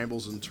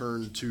Bibles and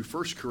turn to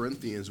 1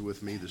 Corinthians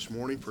with me this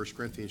morning, 1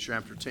 Corinthians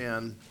chapter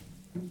 10.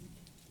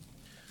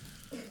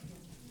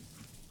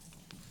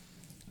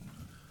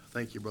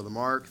 Thank you, Brother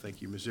Mark.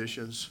 Thank you,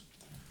 musicians.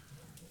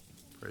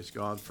 Praise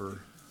God for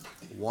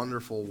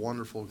wonderful,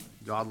 wonderful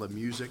godly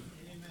music.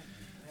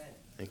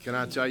 And can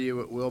I tell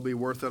you, it will be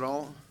worth it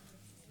all?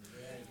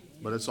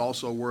 But it's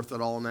also worth it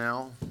all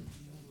now,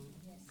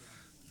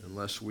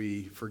 unless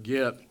we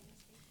forget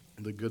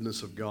the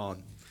goodness of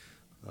God.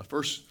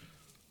 1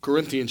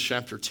 Corinthians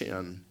chapter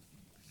 10,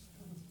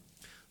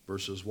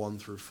 verses 1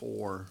 through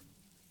 4.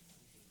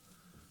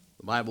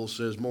 The Bible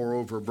says,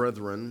 "Moreover,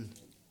 brethren,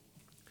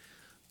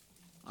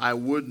 I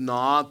would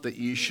not that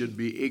ye should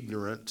be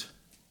ignorant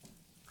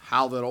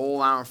how that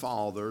all our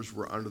fathers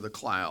were under the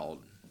cloud,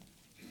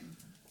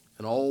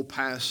 and all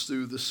passed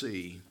through the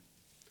sea,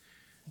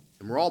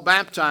 and were all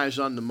baptized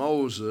unto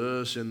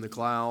Moses in the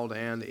cloud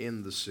and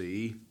in the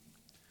sea,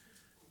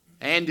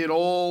 and did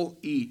all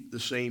eat the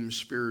same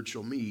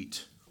spiritual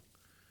meat,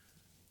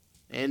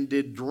 and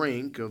did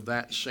drink of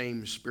that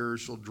same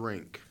spiritual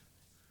drink.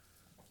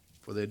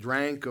 For they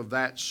drank of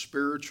that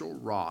spiritual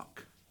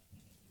rock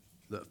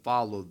that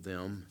followed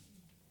them,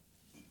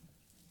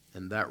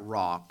 and that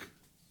rock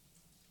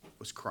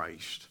was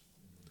Christ."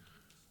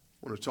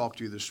 I want to talk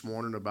to you this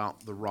morning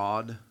about the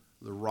rod,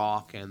 the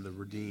rock, and the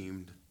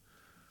redeemed.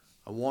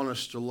 I want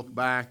us to look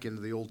back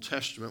into the Old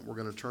Testament. We're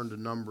going to turn to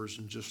Numbers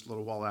in just a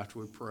little while after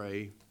we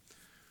pray.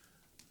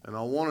 And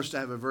I want us to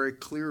have a very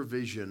clear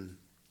vision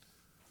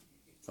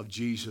of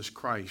Jesus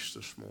Christ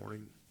this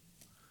morning.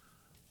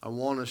 I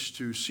want us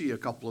to see a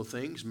couple of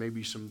things,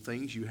 maybe some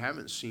things you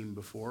haven't seen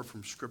before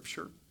from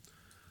Scripture.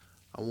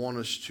 I want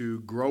us to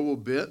grow a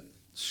bit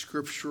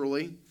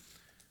scripturally.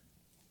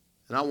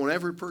 And I want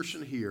every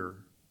person here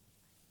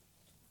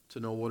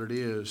to know what it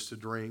is to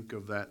drink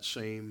of that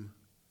same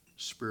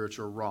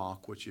spiritual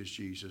rock, which is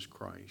Jesus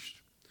Christ.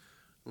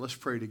 Let's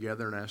pray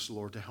together and ask the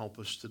Lord to help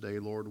us today.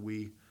 Lord,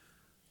 we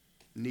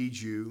need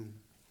you.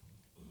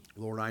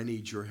 Lord, I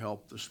need your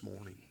help this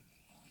morning.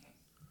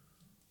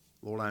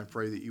 Lord, I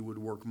pray that you would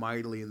work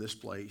mightily in this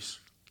place.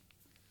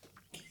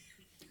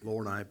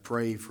 Lord, I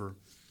pray for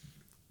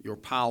your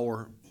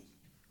power.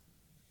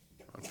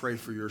 I pray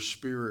for your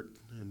spirit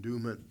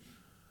endowment,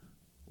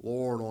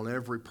 Lord, on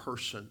every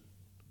person.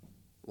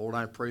 Lord,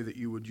 I pray that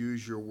you would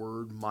use your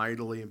word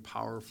mightily and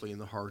powerfully in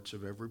the hearts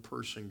of every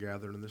person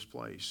gathered in this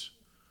place.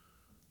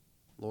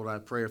 Lord, I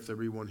pray if there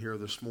be one here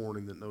this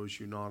morning that knows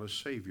you not as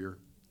Savior,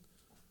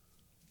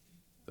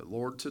 that,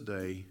 Lord,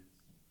 today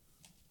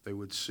they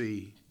would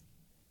see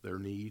their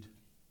need.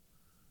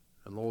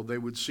 And, Lord, they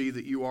would see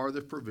that you are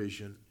the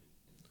provision,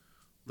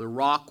 the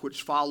rock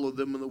which followed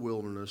them in the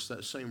wilderness,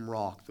 that same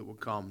rock that will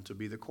come to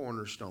be the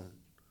cornerstone,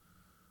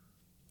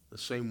 the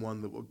same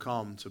one that will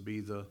come to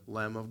be the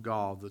Lamb of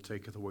God that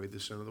taketh away the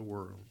sin of the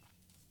world.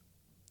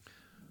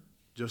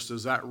 Just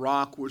as that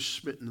rock was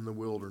smitten in the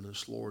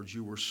wilderness, Lord,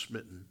 you were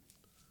smitten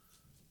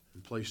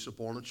and placed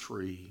upon a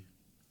tree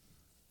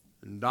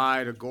and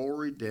died a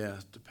gory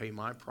death to pay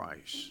my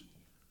price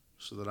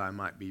so that I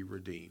might be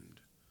redeemed.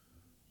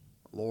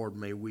 Lord,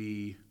 may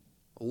we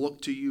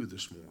look to you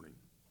this morning.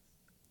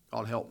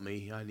 God, help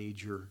me. I need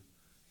your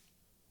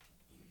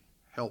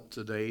help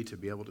today to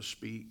be able to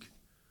speak.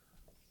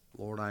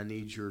 Lord, I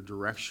need your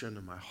direction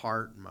in my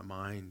heart and my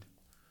mind.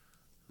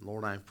 And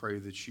Lord, I pray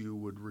that you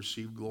would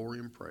receive glory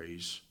and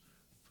praise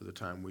for the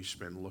time we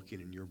spend looking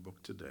in your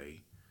book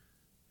today.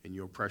 In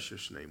your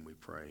precious name we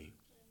pray.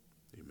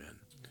 Amen.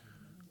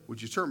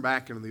 Would you turn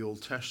back into the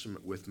Old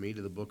Testament with me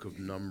to the book of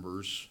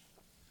Numbers?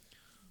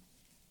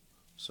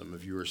 Some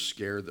of you are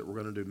scared that we're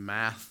going to do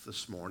math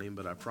this morning,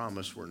 but I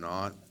promise we're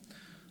not.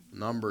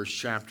 Numbers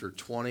chapter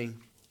 20.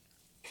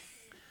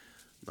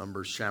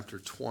 Numbers chapter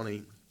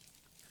 20,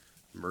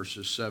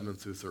 verses 7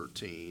 through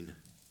 13.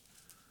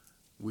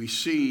 We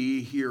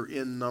see here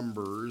in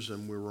Numbers,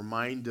 and we're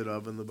reminded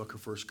of in the book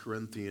of 1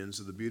 Corinthians,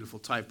 of the beautiful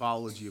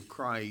typology of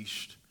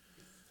Christ.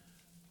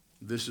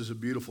 This is a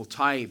beautiful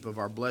type of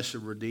our blessed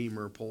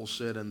Redeemer, Paul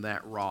said, and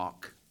that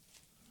rock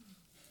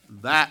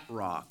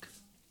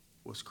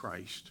was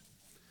Christ.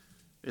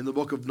 In the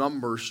book of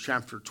Numbers,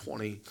 chapter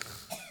 20,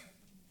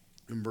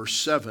 in verse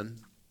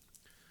 7,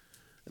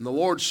 "And the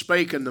Lord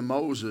spake unto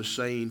Moses,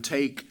 saying,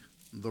 Take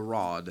the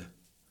rod,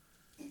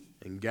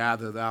 and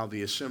gather thou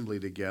the assembly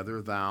together,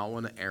 thou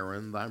and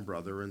Aaron thy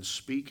brother, and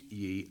speak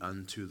ye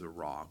unto the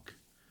rock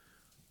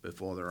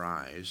before their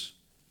eyes.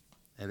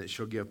 And it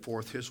shall give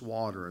forth his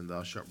water, and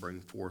thou shalt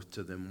bring forth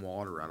to them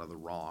water out of the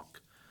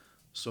rock.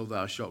 So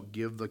thou shalt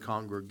give the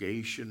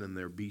congregation and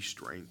their beast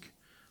drink.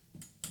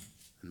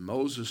 And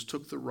Moses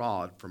took the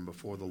rod from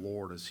before the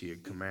Lord as he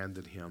had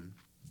commanded him.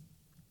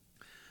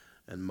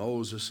 And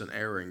Moses and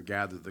Aaron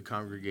gathered the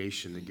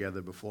congregation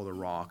together before the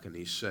rock, and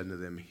he said to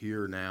them,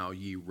 Hear now,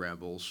 ye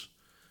rebels,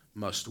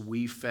 must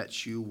we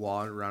fetch you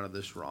water out of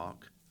this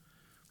rock?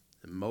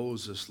 And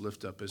Moses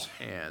lifted up his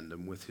hand,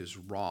 and with his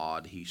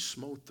rod he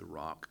smote the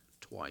rock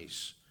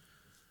twice.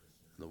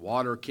 And the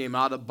water came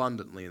out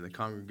abundantly, and the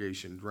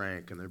congregation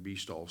drank, and their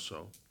beast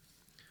also.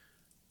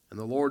 And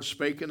the Lord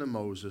spake unto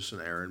Moses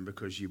and Aaron,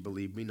 because ye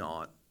believe me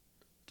not,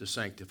 to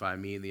sanctify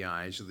me in the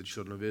eyes of the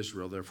children of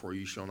Israel. Therefore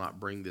ye shall not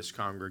bring this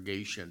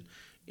congregation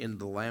into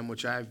the land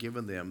which I have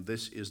given them.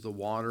 This is the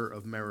water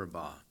of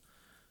Meribah,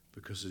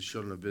 because the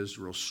children of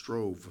Israel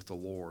strove with the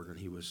Lord, and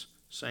he was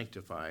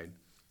sanctified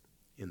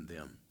in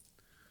them.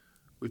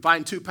 We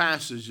find two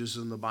passages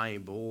in the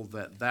Bible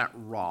that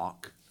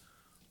rock,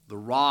 the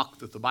rock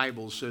that the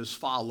Bible says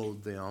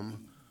followed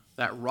them,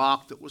 that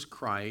rock that was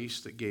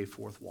Christ that gave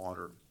forth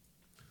water.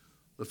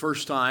 The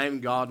first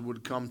time God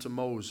would come to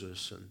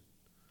Moses and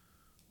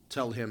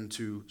tell him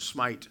to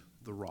smite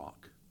the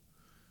rock.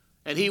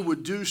 And he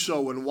would do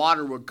so, and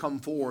water would come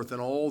forth,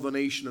 and all the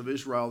nation of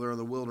Israel there in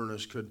the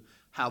wilderness could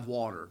have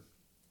water.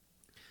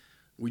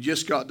 We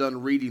just got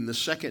done reading the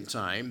second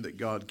time that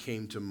God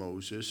came to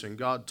Moses, and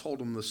God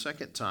told him the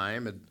second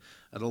time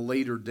at a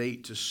later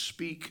date to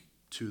speak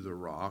to the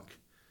rock,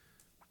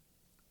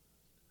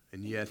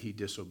 and yet he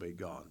disobeyed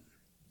God.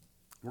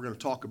 We're going to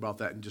talk about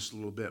that in just a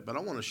little bit, but I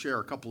want to share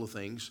a couple of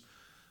things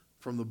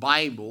from the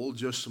Bible,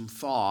 just some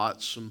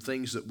thoughts, some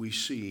things that we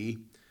see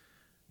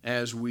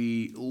as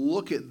we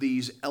look at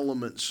these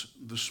elements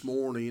this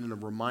morning, and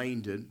I'm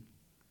reminded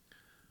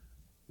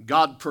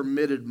God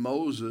permitted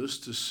Moses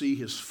to see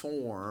his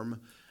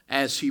form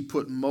as he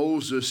put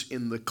Moses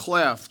in the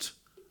cleft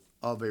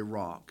of a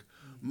rock.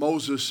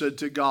 Moses said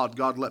to God,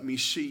 God, let me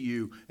see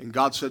you. And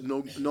God said,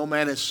 no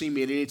man has seen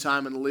me at any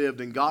time and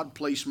lived. And God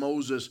placed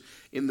Moses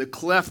in the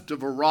cleft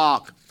of a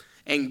rock.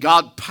 And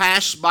God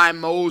passed by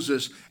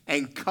Moses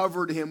and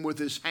covered him with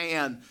his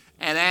hand.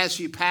 And as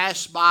he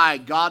passed by,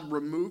 God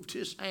removed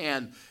his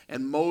hand,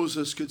 and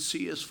Moses could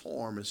see his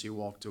form as he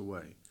walked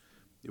away.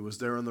 It was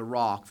there in the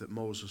rock that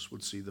Moses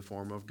would see the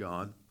form of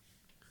God.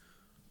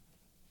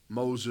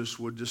 Moses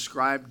would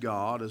describe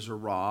God as a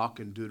rock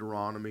in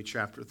Deuteronomy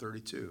chapter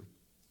 32.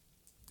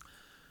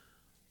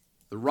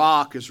 The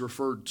rock is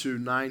referred to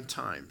 9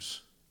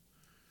 times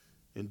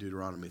in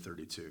Deuteronomy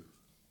 32.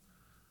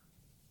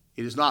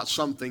 It is not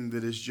something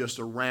that is just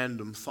a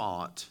random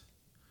thought.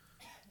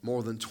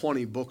 More than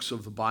 20 books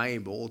of the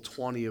Bible,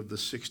 20 of the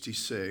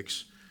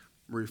 66,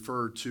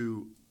 refer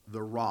to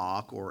the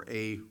rock or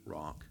a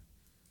rock.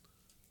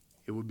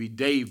 It would be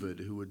David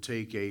who would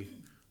take a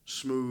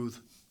smooth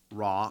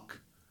rock,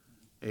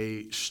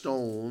 a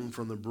stone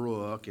from the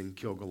brook, and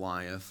kill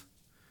Goliath.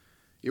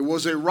 It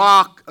was a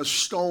rock, a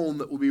stone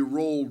that would be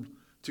rolled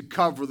to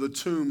cover the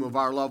tomb of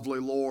our lovely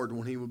Lord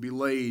when he would be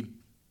laid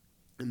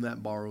in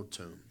that borrowed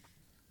tomb.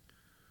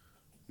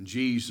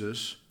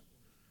 Jesus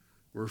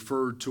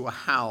referred to a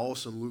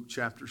house in Luke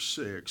chapter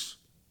 6,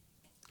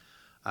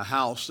 a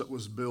house that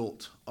was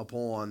built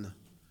upon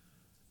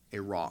a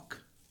rock.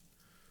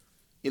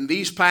 In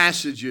these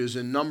passages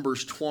in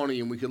Numbers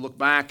 20, and we can look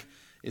back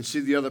and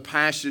see the other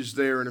passage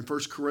there, and in 1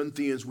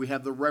 Corinthians we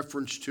have the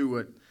reference to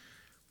it.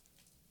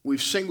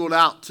 We've singled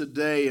out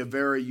today a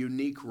very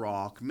unique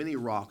rock, many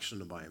rocks in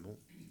the Bible.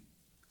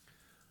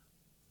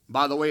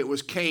 By the way, it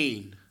was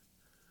Cain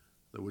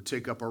that would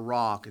take up a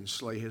rock and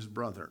slay his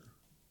brother.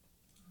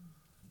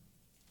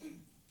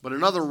 But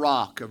another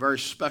rock, a very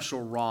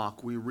special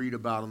rock we read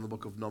about in the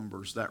book of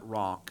Numbers, that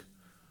rock,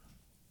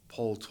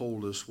 Paul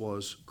told us,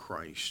 was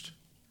Christ.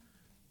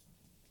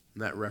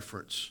 In that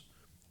reference.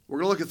 We're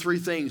going to look at 3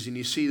 things, and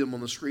you see them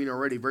on the screen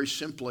already. Very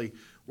simply,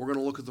 we're going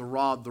to look at the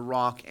rod, the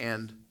rock,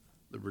 and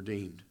the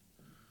redeemed.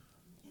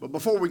 But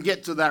before we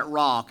get to that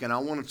rock, and I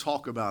want to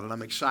talk about it,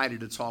 I'm excited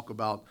to talk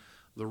about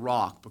the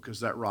rock, because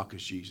that rock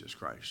is Jesus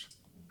Christ.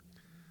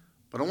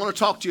 But I want to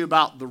talk to you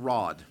about the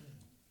rod,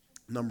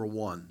 number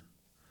 1.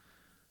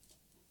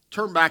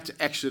 Turn back to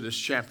Exodus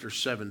chapter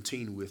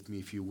 17 with me,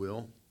 if you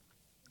will.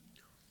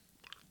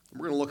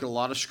 We're going to look at a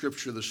lot of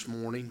scripture this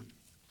morning.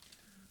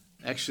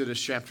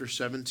 Exodus chapter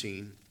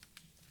 17.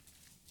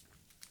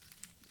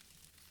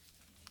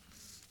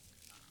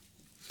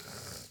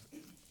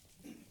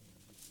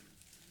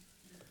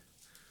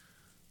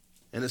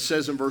 And it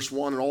says in verse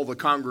 1, and all the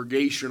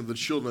congregation of the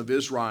children of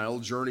Israel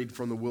journeyed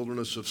from the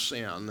wilderness of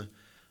Sin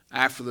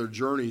after their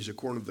journeys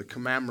according to the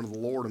commandment of the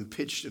Lord, and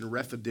pitched in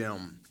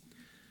Rephidim.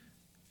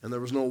 And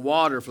there was no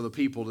water for the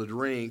people to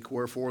drink,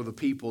 wherefore the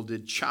people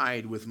did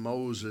chide with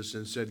Moses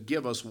and said,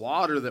 give us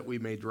water that we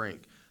may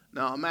drink.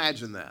 Now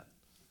imagine that.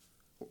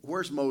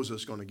 Where's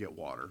Moses going to get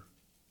water?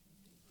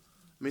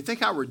 I mean, think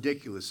how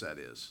ridiculous that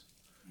is.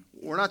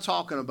 We're not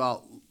talking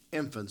about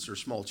infants or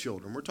small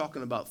children. We're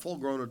talking about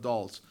full-grown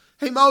adults.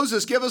 Hey,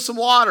 Moses, give us some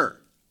water.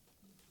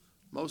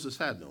 Moses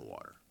had no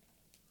water.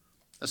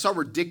 That's how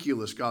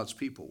ridiculous God's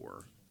people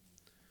were.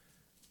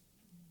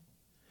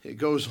 It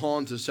goes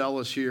on to tell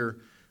us here,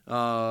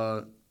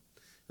 and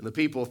the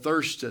people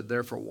thirsted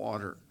there for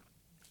water.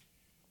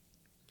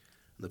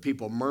 And the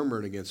people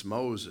murmured against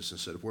Moses and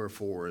said,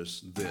 wherefore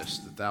is this,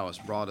 that thou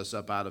hast brought us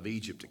up out of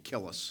Egypt to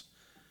kill us,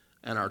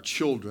 and our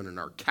children and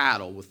our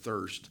cattle with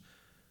thirst?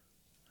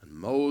 And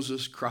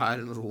Moses cried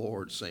unto the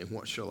Lord, saying,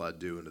 what shall I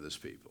do unto this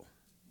people?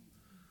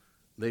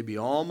 They be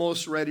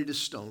almost ready to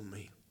stone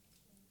me.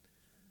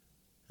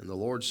 And the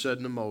Lord said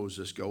unto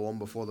Moses, go on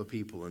before the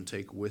people, and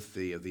take with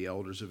thee of the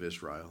elders of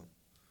Israel,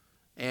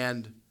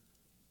 and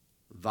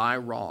thy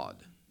rod.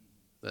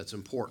 That's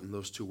important.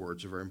 Those two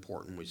words are very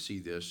important. We see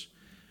this.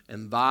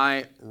 And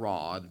thy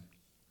rod,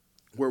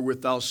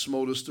 wherewith thou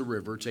smotest the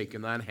river, take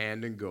in thine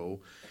hand and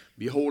go.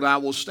 Behold, I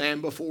will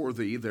stand before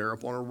thee there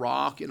upon a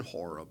rock in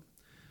Horeb,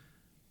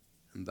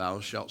 and thou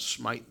shalt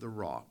smite the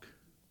rock,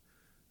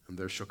 and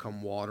there shall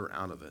come water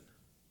out of it,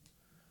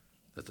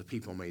 that the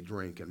people may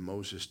drink. And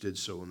Moses did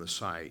so in the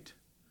sight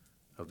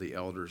of the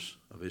elders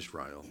of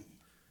Israel.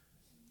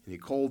 And he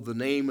called the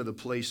name of the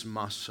place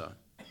Massah,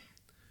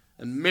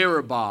 and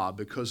Meribah,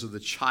 because of the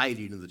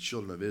chiding of the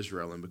children of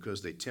Israel, and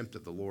because they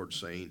tempted the Lord,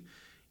 saying,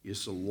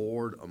 is the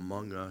Lord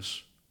among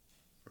us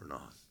or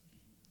not?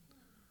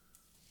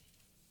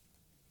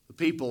 The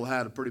people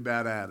had a pretty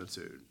bad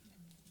attitude.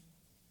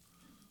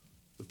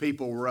 The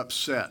people were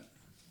upset.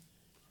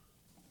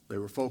 They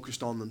were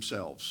focused on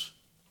themselves.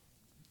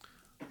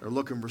 They're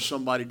looking for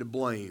somebody to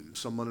blame,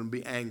 someone to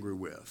be angry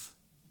with.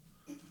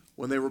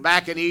 When they were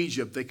back in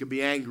Egypt, they could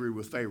be angry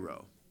with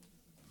Pharaoh.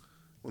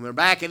 When they're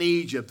back in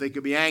Egypt, they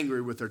could be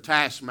angry with their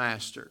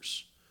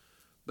taskmasters.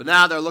 But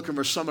now they're looking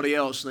for somebody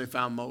else, and they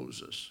found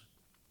Moses.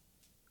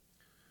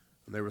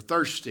 And they were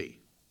thirsty.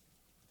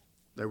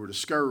 They were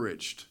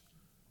discouraged.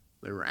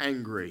 They were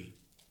angry.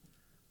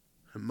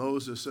 And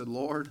Moses said,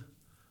 Lord,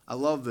 I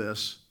love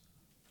this.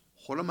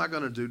 What am I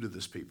going to do to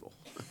this people?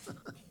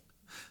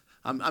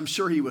 I'm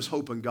sure he was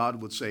hoping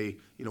God would say,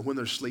 when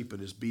they're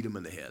sleeping, just beat them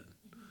in the head.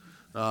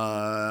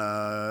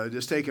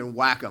 Just take and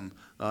whack them.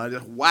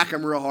 Just whack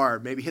them real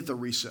hard. Maybe hit the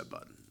reset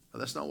button. But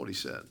that's not what he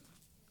said.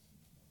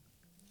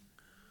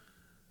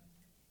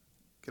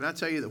 Can I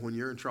tell you that when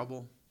you're in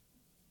trouble,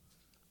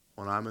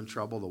 when I'm in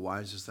trouble, the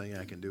wisest thing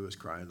I can do is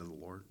cry unto the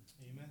Lord?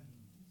 Amen.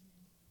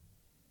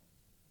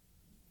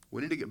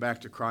 We need to get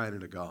back to crying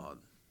unto God,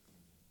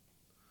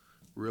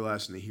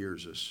 realizing he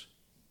hears us.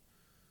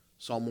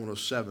 Psalm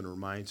 107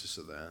 reminds us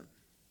of that.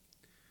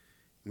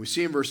 We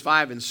see in verse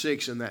 5 and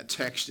 6 in that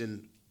text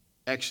in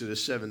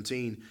Exodus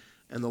 17,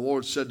 and the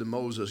Lord said to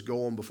Moses,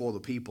 go on before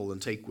the people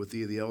and take with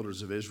thee the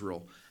elders of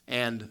Israel.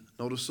 And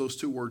notice those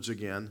two words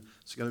again.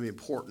 It's going to be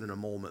important in a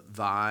moment.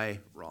 Thy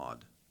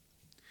rod.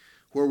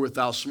 Wherewith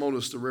thou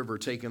smotest the river,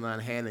 take in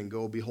thine hand and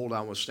go. Behold, I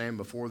will stand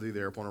before thee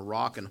there upon a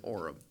rock in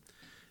Horeb.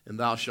 And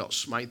thou shalt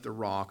smite the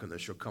rock, and there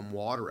shall come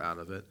water out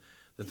of it,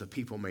 that the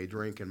people may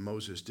drink. And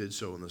Moses did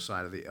so in the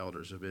sight of the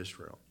elders of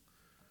Israel.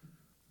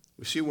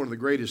 We see one of the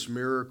greatest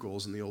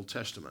miracles in the Old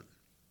Testament.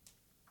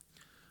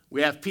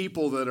 We have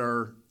people that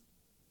are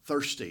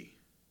thirsty.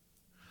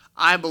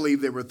 I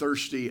believe they were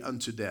thirsty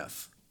unto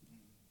death.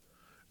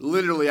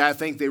 Literally, I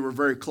think they were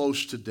very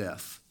close to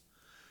death.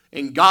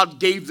 And God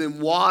gave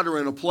them water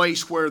in a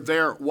place where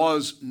there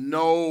was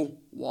no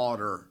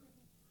water.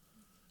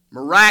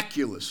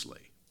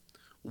 Miraculously.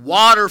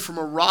 Water from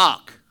a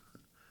rock,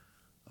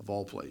 of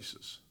all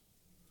places.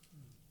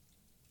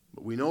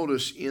 But we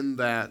notice in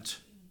that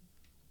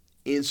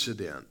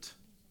incident,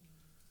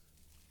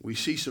 we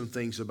see some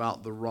things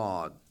about the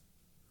rod.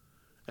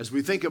 As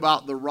we think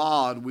about the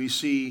rod, we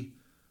see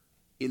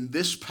in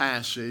this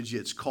passage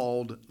it's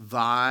called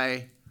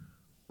thy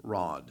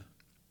rod.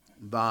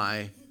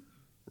 Thy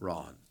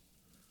rod.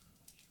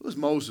 It was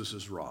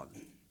Moses' rod.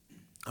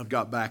 I've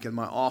got back in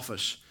my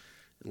office,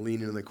 and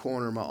leaning in the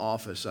corner of my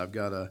office, I've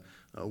got a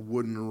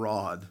wooden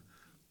rod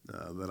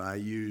that I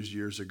used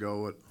years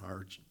ago at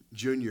our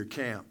junior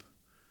camp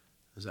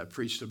as I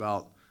preached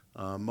about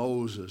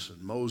Moses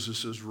and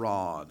Moses'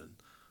 rod. And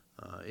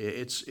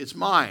it's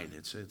mine.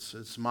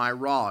 It's my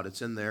rod.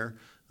 It's in there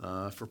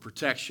for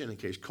protection in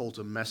case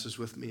Colton messes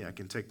with me. I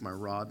can take my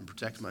rod and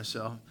protect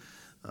myself.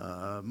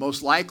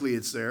 Most likely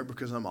it's there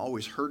because I'm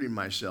always hurting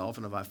myself,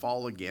 and if I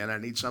fall again, I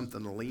need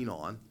something to lean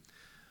on.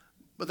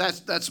 But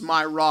that's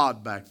my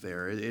rod back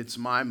there. It's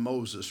my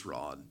Moses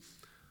rod.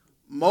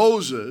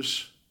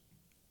 Moses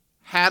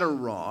had a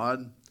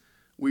rod.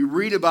 We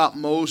read about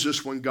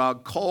Moses when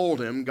God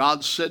called him.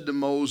 God said to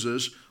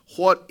Moses,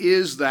 what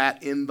is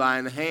that in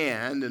thine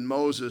hand? And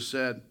Moses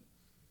said,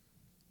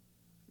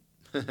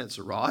 it's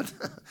a rod.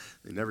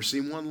 You never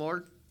seen one,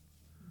 Lord?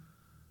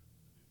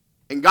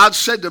 And God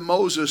said to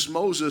Moses,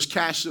 Moses,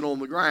 cast it on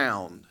the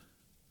ground.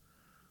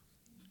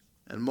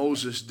 And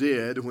Moses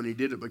did. When he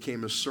did, it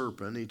became a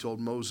serpent. He told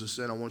Moses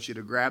then, I want you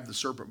to grab the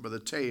serpent by the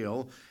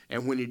tail.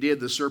 And when he did,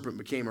 the serpent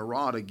became a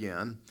rod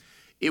again.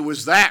 It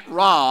was that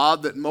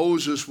rod that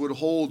Moses would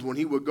hold when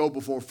he would go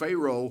before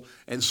Pharaoh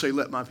and say,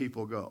 let my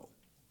people go.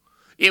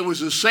 It was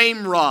the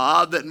same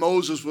rod that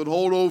Moses would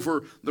hold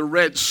over the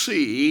Red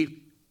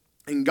Sea,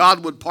 and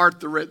God would part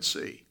the Red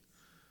Sea.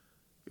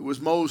 It was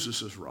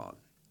Moses' rod.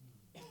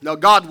 Now,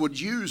 God would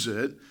use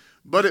it,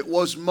 but it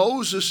was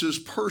Moses'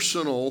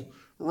 personal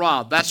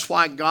rod. That's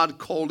why God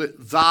called it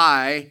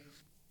thy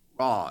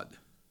rod.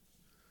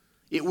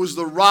 It was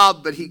the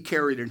rod that he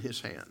carried in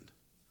his hand.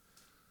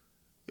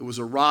 It was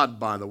a rod,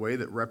 by the way,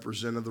 that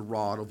represented the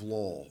rod of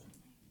law.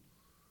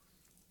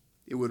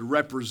 It would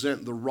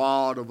represent the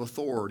rod of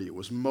authority. It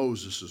was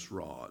Moses'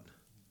 rod.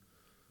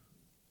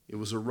 It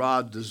was a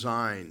rod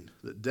designed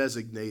that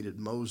designated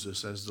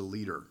Moses as the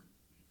leader.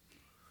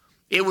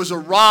 It was a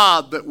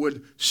rod that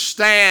would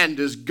stand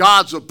as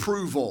God's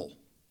approval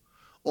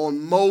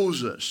on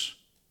Moses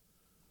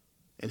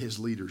and his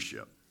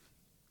leadership.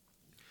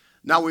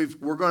 Now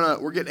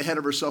we're getting ahead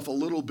of ourselves a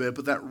little bit,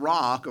 but that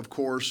rock, of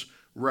course,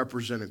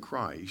 represented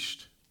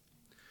Christ.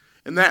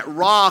 And that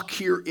rock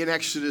here in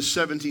Exodus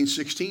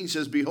 17:16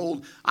 says,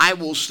 "Behold, I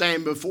will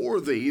stand before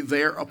thee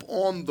there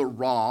upon the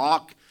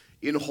rock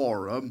in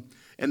Horeb,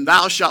 and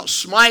thou shalt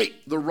smite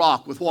the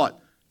rock" with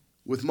what?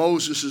 With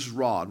Moses'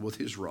 rod, with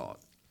his rod.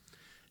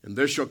 "And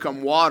there shall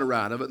come water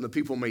out of it, and the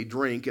people may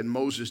drink." And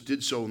Moses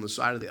did so in the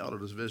sight of the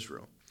elders of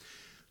Israel.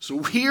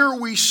 So here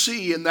we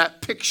see in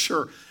that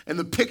picture, and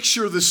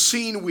the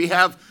scene we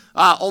have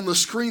on the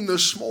screen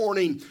this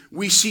morning,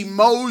 we see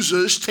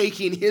Moses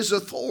taking his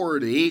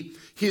authority,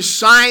 his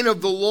sign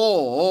of the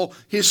law,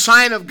 his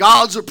sign of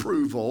God's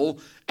approval,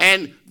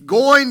 and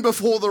going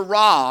before the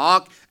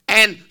rock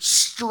and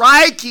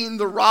striking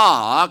the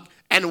rock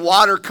and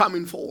water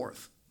coming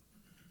forth.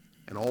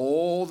 And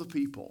all the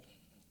people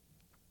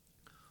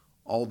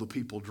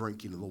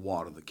drinking of the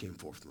water that came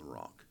forth from the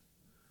rock.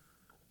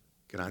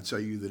 Can I tell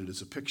you that it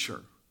is a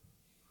picture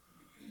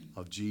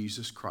of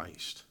Jesus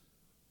Christ,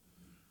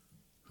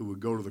 who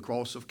would go to the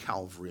cross of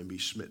Calvary and be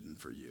smitten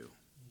for you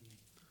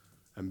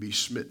and be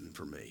smitten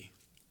for me.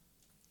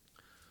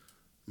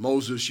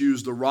 Moses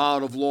used the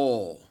rod of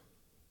law,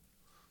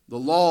 the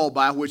law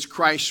by which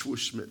Christ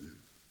was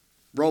smitten.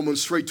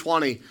 Romans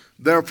 3:20,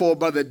 "Therefore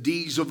by the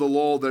deeds of the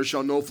law there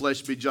shall no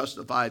flesh be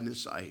justified in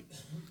his sight.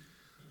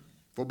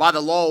 For by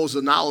the law is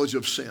the knowledge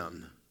of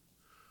sin."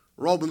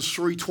 Romans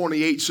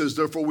 3:28 says,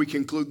 "Therefore we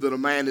conclude that a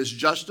man is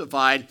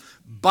justified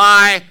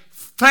by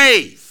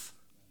faith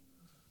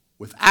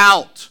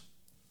without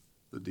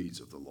the deeds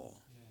of the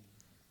law."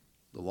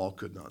 The law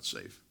could not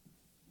save.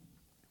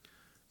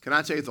 Can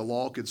I tell you, if the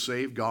law could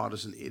save, God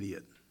is an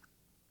idiot.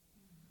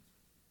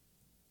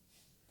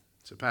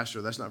 So,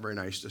 Pastor, that's not very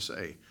nice to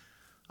say.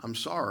 I'm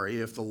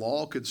sorry, if the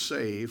law could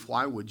save,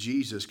 why would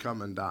Jesus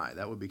come and die?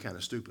 That would be kind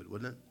of stupid,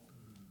 wouldn't it?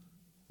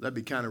 That'd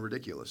be kind of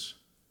ridiculous.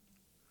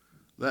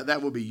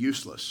 That would be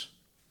useless.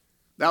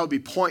 That would be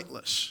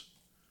pointless.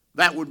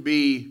 That would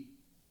be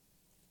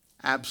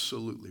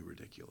absolutely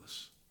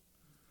ridiculous.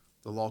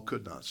 The law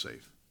could not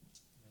save.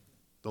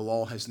 The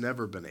law has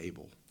never been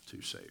able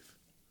to save.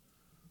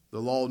 The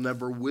law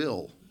never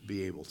will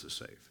be able to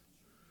save.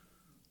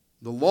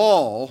 The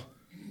law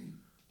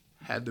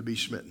had to be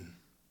smitten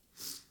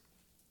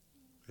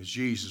as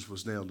Jesus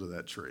was nailed to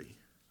that tree.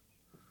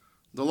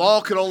 The law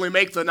could only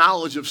make the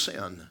knowledge of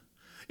sin.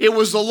 It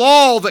was the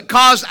law that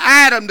caused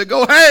Adam to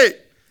go,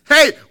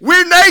 hey,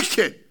 we're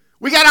naked.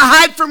 We got to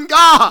hide from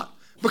God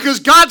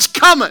because God's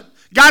coming.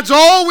 God's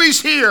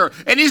always here,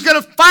 and he's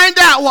going to find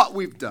out what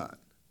we've done.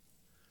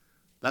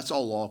 That's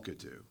all law could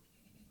do.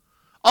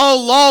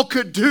 All law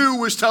could do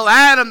was tell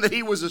Adam that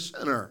he was a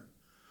sinner.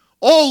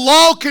 All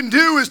law can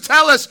do is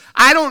tell us,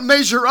 I don't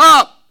measure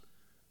up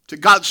to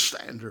God's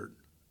standard.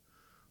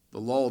 The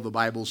law, the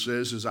Bible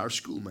says, is our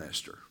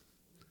schoolmaster.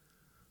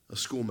 A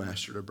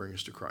schoolmaster to bring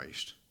us to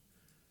Christ.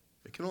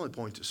 It can only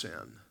point to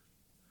sin.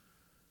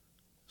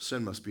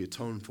 Sin must be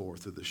atoned for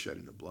through the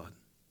shedding of blood.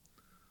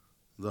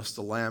 Thus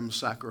the lamb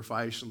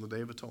sacrificed on the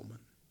Day of Atonement.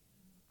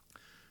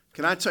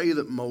 Can I tell you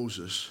that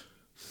Moses,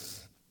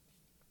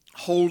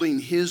 holding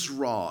his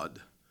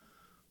rod,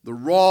 the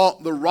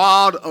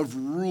rod of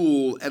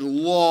rule and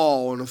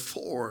law and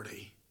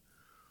authority,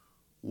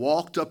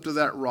 walked up to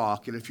that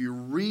rock. And if you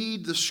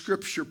read the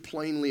scripture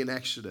plainly in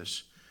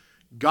Exodus,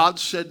 God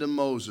said to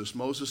Moses,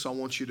 "Moses, I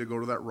want you to go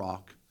to that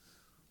rock."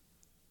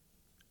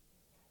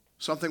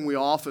 Something we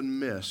often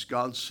miss.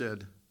 God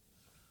said,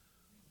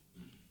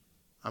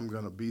 "I'm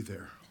going to be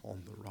there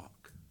on the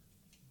rock.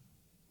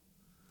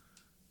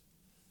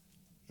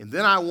 And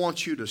then I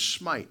want you to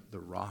smite the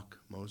rock,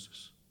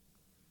 Moses."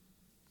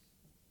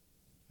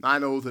 I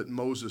know that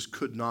Moses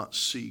could not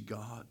see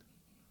God.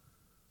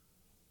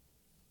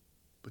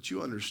 But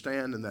you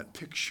understand in that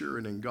picture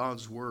and in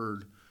God's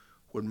word,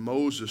 when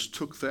Moses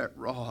took that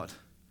rod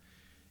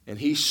and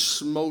he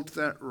smote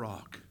that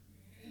rock,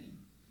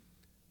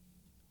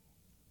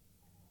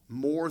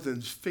 more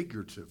than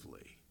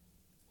figuratively,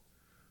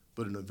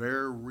 but in a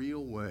very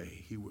real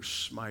way, he was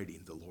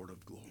smiting the Lord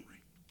of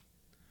glory.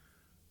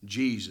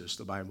 Jesus,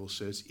 the Bible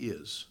says,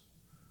 is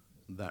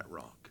that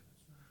rock.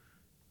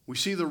 We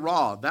see the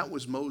rod. That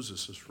was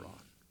Moses'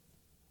 rod.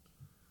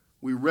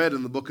 We read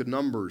in the book of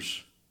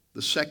Numbers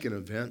the second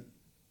event.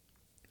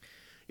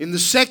 In the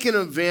second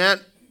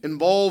event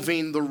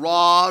involving the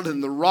rod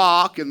and the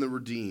rock and the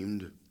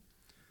redeemed,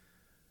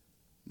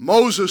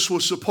 Moses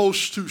was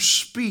supposed to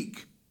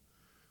speak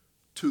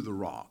to the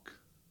rock.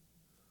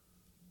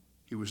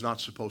 He was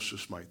not supposed to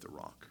smite the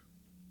rock.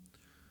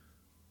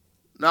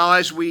 Now,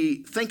 as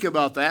we think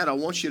about that, I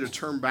want you to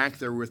turn back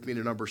there with me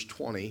to Numbers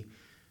 20,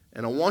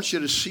 and I want you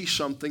to see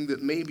something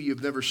that maybe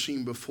you've never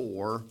seen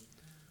before,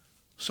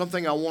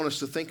 something I want us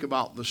to think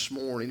about this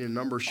morning in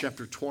Numbers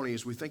chapter 20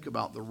 as we think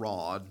about the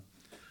rod.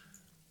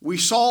 We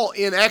saw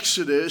in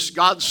Exodus,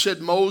 God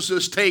said,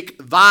 "Moses, take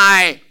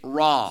thy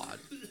rod."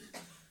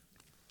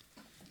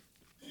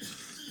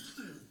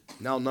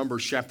 Now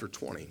Numbers chapter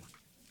 20.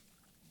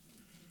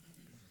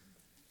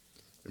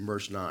 in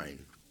verse 9.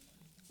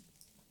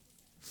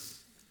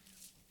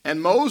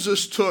 And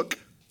Moses took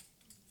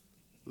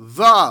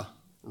the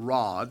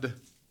rod.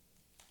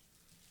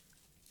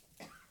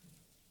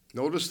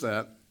 Notice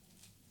that.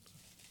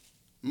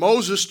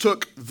 Moses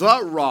took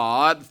the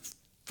rod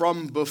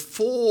from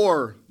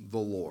before the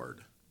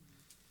Lord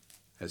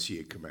as he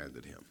had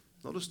commanded him.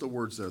 Notice the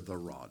words there, the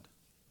rod.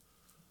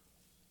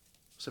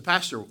 So,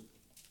 Pastor,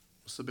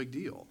 what's the big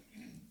deal?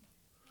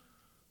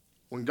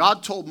 When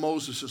God told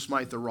Moses to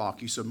smite the rock,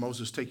 he said,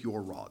 Moses, take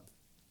your rod.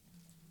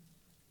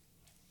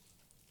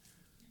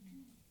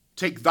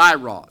 Take thy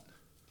rod.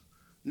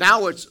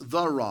 Now it's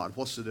the rod.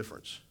 What's the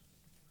difference?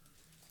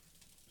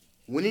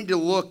 We need to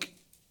look,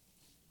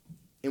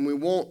 and we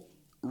won't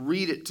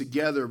read it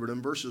together, but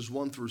in verses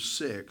 1 through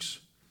 6,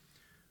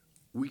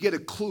 we get a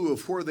clue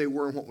of where they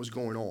were and what was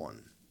going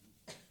on.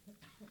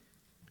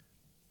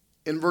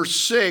 In verse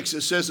 6,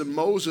 it says that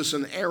Moses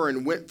and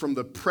Aaron went from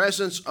the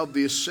presence of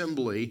the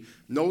assembly,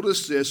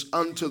 notice this,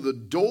 unto the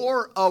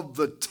door of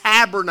the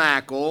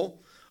tabernacle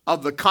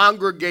of the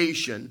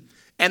congregation,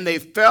 and they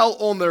fell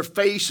on their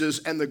faces,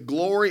 and the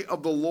glory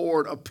of the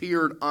Lord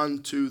appeared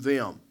unto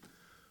them.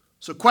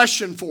 So,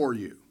 question for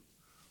you.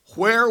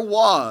 Where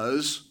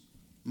were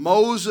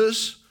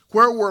Moses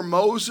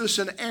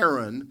and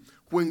Aaron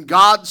when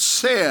God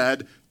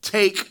said,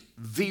 take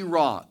the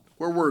rod?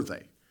 Where were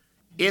they?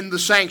 In the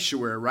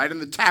sanctuary, right? In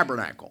the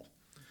tabernacle.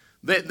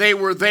 They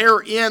were there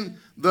in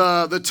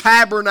the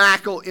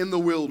tabernacle in the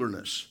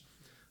wilderness.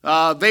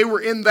 They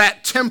were in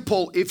that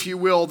temple, if you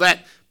will,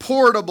 that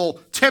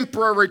portable,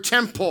 temporary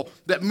temple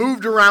that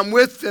moved around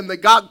with them that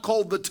God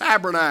called the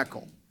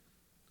tabernacle.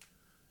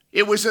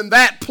 It was in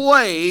that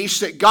place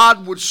that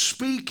God was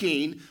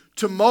speaking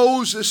to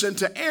Moses and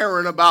to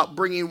Aaron about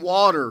bringing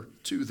water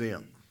to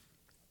them.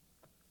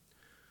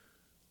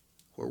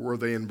 Where were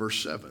they in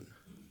verse 7?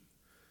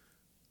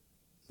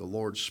 The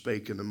Lord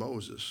spake unto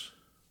Moses.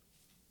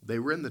 They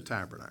were in the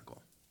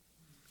tabernacle.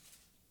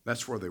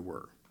 That's where they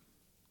were.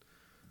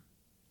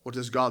 What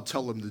does God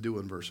tell them to do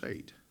in verse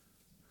 8?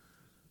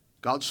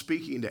 God's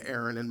speaking to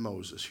Aaron and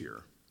Moses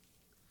here.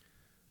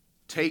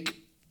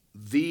 Take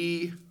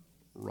the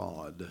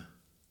rod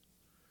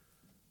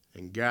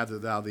and gather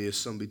thou the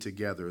assembly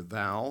together,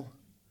 thou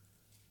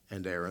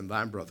and Aaron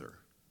thy brother,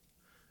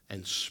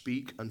 and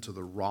speak unto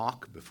the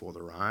rock before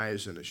their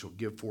eyes, and it shall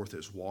give forth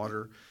its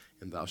water,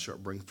 and thou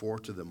shalt bring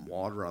forth to them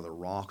water out of the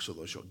rock, so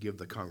thou shalt give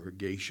the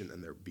congregation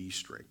and their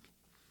beast drink.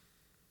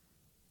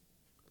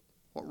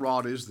 What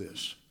rod is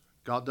this?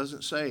 God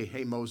doesn't say,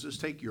 hey, Moses,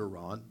 take your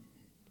rod.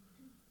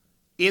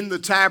 In the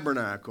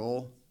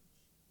tabernacle,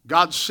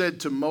 God said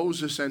to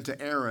Moses and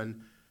to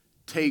Aaron,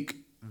 take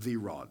the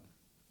rod.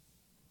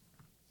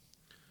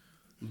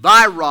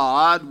 Thy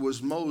rod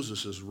was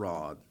Moses'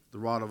 rod, the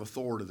rod of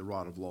authority, the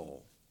rod of law.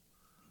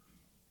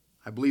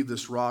 I believe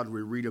this rod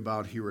we read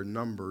about here in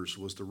Numbers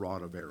was the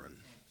rod of Aaron.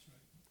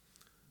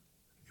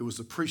 It was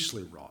the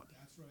priestly rod.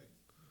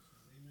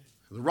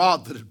 The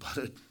rod that had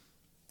budded.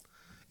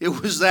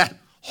 It was that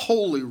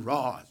holy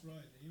rod.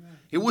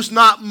 It was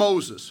not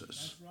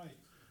Moses's.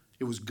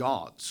 It was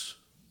God's.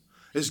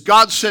 As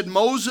God said,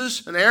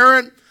 Moses and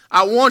Aaron,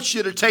 I want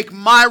you to take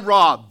my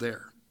rod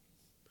there.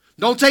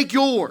 Don't take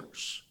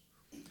yours.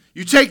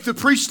 You take the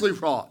priestly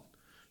rod.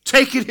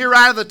 Take it here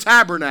out of the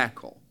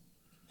tabernacle.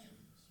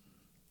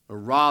 A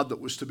rod that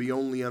was to be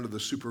only under the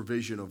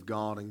supervision of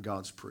God and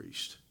God's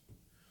priest.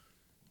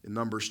 In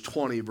Numbers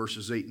 20,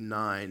 verses 8 and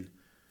 9,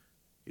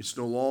 it's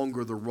no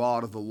longer the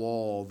rod of the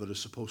law that is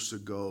supposed to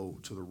go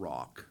to the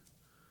rock.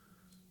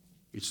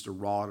 It's the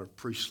rod of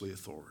priestly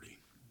authority.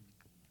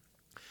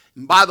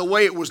 And by the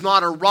way, it was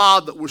not a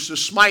rod that was to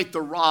smite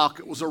the rock.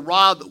 It was a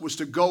rod that was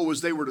to go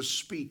as they were to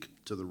speak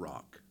to the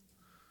rock.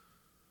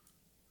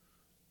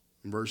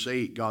 In verse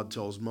 8, God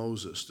tells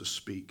Moses to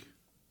speak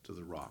to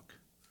the rock.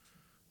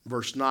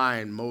 Verse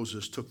 9,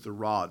 Moses took the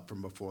rod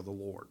from before the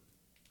Lord.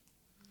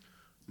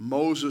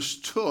 Moses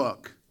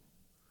took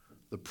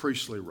the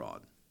priestly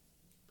rod,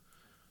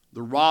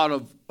 the rod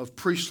of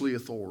priestly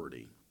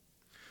authority.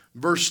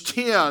 Verse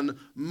 10,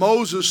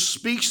 Moses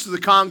speaks to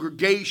the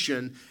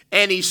congregation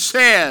and he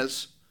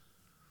says,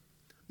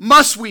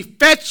 must we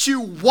fetch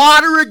you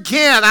water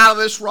again out of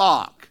this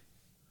rock?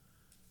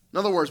 In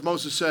other words,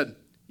 Moses said,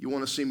 you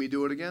want to see me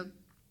do it again?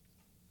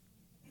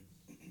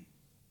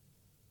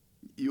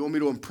 You want me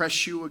to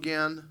impress you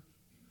again?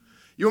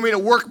 You want me to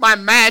work my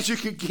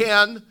magic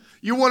again?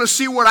 You want to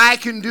see what I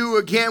can do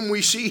again?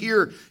 We see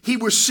here he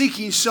was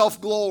seeking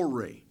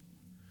self-glory.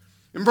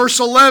 In verse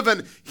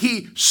 11,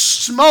 he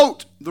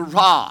smote the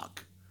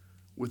rock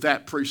with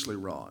that priestly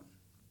rod,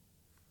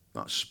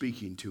 not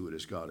speaking to it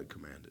as God had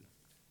commanded.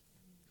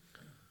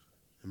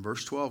 In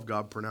verse 12,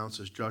 God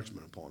pronounces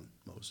judgment upon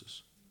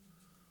Moses.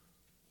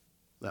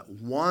 That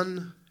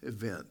one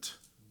event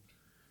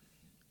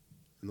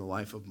in the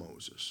life of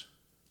Moses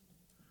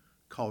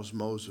caused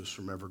Moses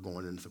from ever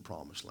going into the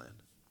promised land.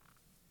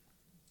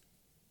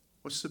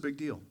 What's the big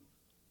deal?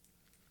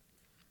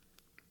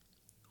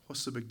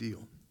 What's the big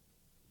deal?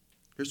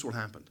 Here's what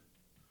happened.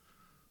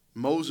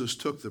 Moses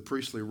took the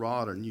priestly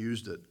rod and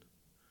used it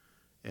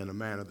and a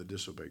manner that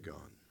disobeyed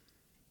God.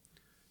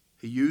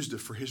 He used it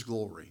for his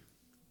glory,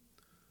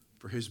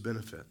 for his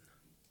benefit.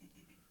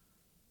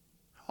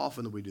 How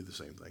often do we do the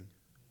same thing?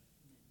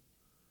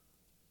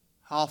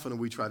 How often do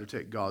we try to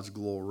take God's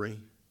glory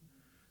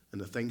and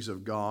the things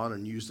of God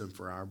and use them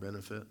for our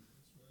benefit?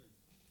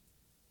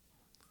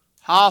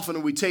 How often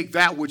do we take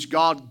that which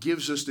God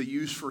gives us to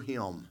use for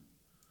him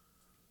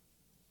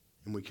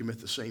and we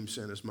commit the same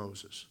sin as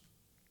Moses?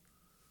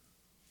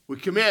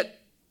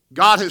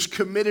 God has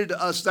committed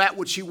to us that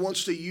which he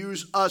wants to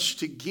use us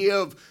to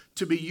give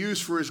to be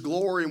used for his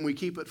glory, and we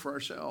keep it for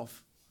ourselves.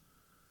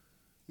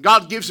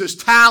 God gives us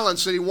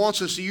talents that he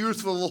wants us to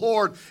use for the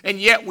Lord, and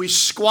yet we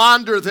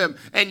squander them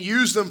and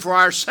use them for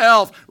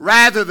ourselves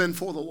rather than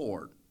for the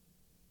Lord.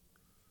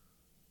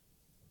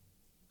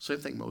 Same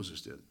thing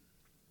Moses did.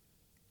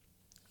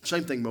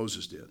 Same thing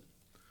Moses did.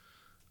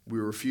 We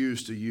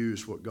refuse to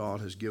use what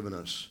God has given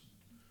us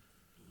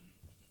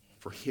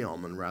for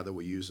him, and rather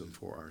we use them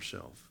for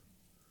ourselves.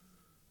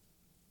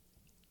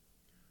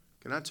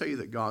 Can I tell you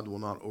that God will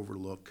not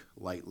overlook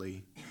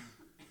lightly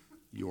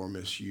your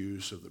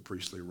misuse of the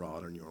priestly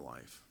rod in your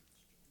life?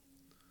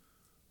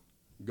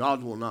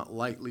 God will not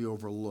lightly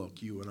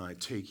overlook you and I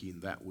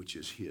taking that which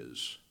is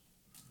his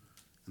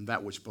and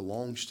that which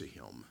belongs to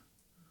him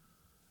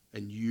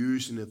and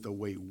using it the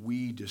way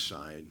we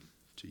decide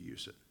to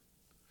use it.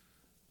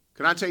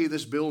 Can I tell you,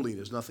 this building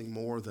is nothing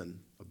more than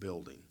a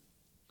building,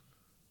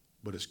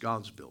 but it's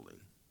God's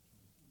building.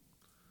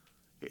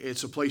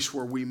 It's a place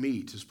where we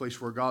meet. It's a place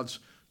where God's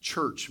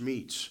church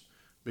meets.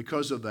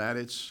 Because of that,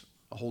 it's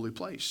a holy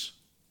place.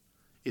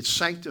 It's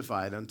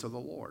sanctified unto the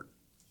Lord.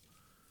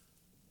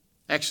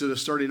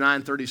 Exodus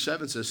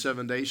 39:37 says,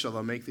 7 days shall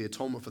thou make the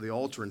atonement for the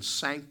altar and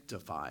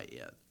sanctify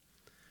it.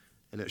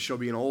 And it shall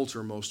be an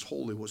altar most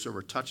holy.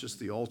 Whatsoever toucheth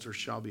the altar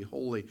shall be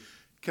holy.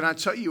 Can I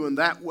tell you, in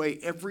that way,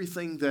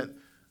 everything that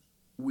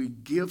we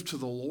give to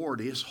the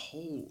Lord is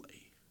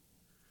holy.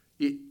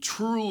 It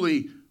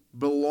truly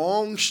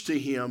belongs to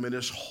him and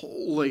is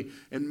holy,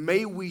 and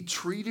may we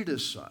treat it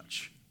as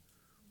such.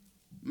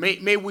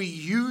 May we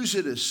use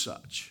it as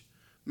such.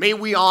 May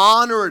we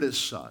honor it as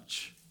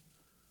such.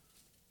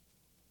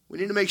 We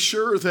need to make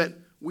sure that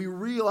we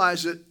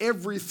realize that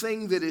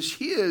everything that is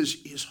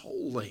his is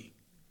holy.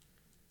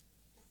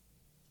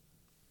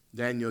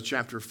 Daniel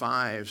chapter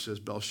 5 says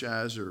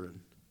Belshazzar and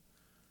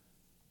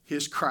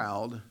his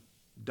crowd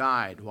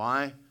died.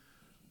 Why?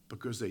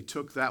 Because they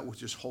took that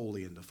which is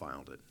holy and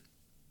defiled it.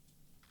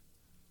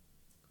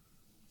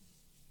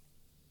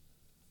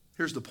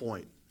 Here's the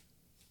point.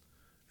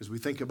 As we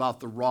think about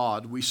the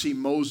rod, we see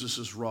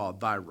Moses' rod,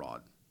 thy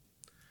rod.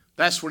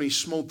 That's when he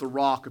smote the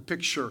rock, a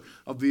picture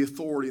of the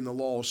authority and the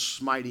law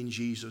smiting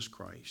Jesus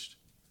Christ.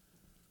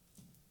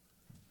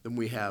 Then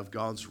we have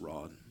God's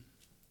rod,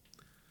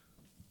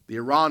 the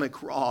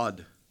Aaronic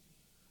rod.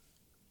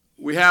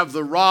 We have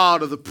the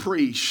rod of the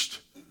priest,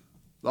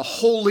 the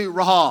holy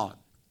rod,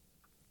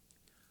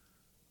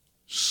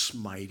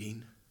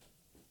 smiting.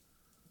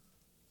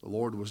 The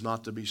Lord was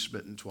not to be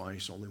smitten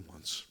twice, only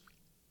once.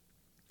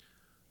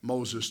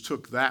 Moses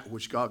took that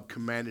which God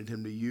commanded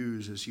him to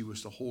use as he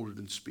was to hold it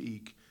and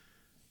speak,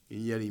 and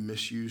yet he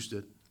misused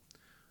it.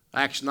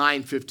 Acts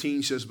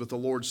 9:15 says, but the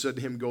Lord said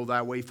to him, go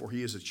thy way, for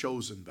he is a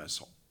chosen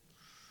vessel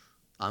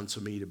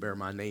unto me to bear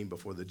my name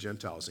before the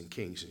Gentiles and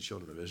kings and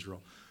children of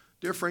Israel.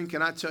 Dear friend,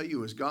 can I tell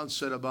you, as God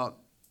said about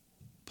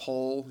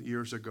Paul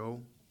years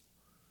ago,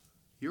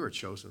 you're a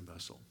chosen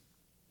vessel.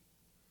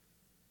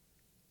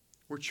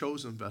 We're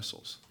chosen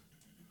vessels.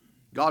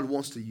 God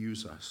wants to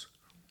use us.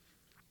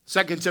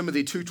 2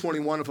 Timothy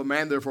 2:21, if a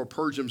man therefore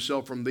purge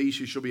himself from these,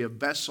 he shall be a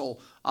vessel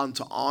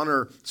unto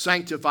honor,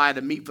 sanctified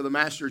and meet for the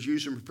master's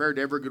use and prepared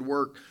to every good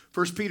work.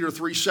 1 Peter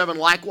 3:7,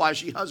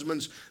 likewise ye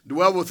husbands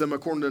dwell with them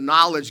according to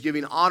knowledge,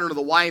 giving honor to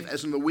the wife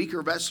as in the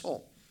weaker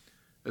vessel,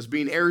 as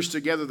being heirs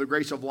together of the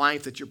grace of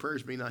life, that your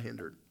prayers be not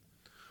hindered.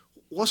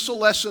 What's the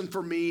lesson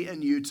for me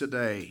and you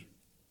today?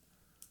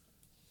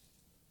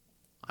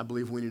 I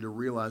believe we need to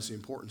realize the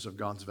importance of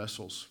God's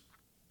vessels,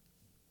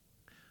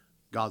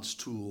 God's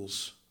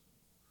tools.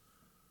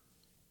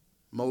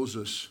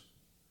 Moses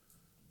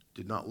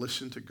did not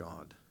listen to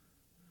God,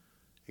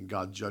 and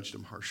God judged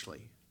him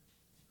harshly.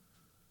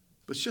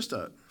 But it's just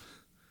a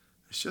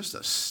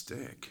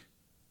stick.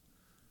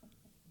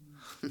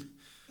 I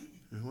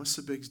mean, what's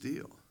the big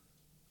deal?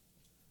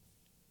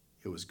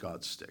 It was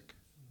God's stick.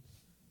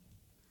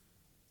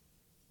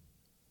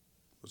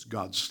 It was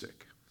God's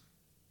stick.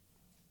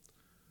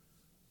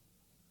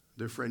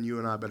 Dear friend, you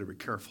and I better be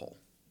careful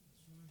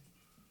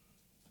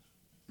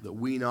that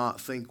we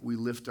not think we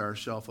lift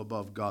ourselves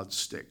above God's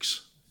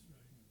sticks,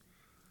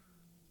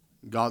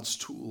 God's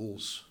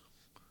tools,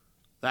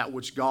 that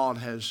which God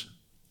has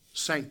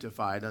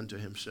sanctified unto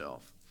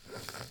himself.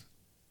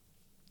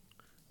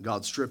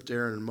 God stripped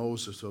Aaron and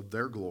Moses of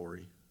their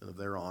glory and of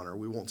their honor.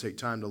 We won't take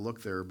time to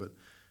look there, but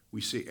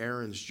we see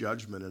Aaron's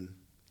judgment in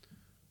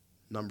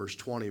Numbers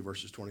 20,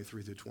 verses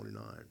 23 through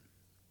 29.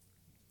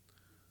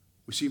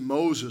 We see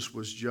Moses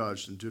was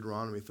judged in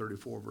Deuteronomy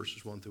 34,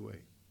 verses 1 through 8.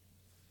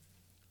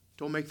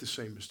 Don't make the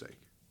same mistake.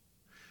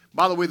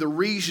 By the way, the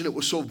reason it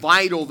was so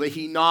vital that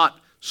he not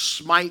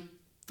smite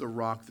the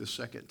rock the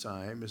second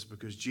time is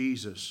because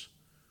Jesus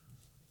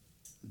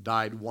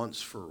died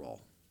once for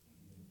all.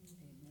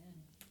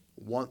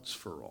 Once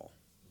for all.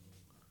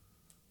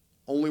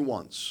 Only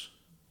once.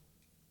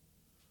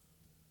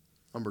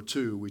 Number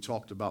two, we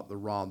talked about the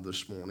rod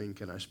this morning.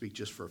 Can I speak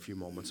just for a few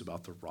moments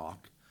about the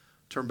rock?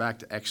 Turn back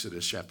to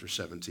Exodus chapter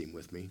 17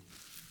 with me.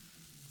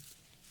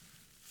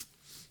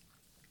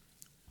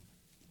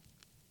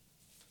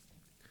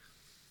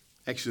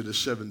 Exodus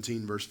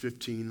 17, verse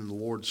 15, and the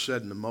Lord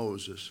said unto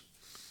Moses,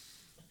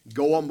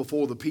 Go on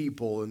before the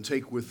people, and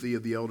take with thee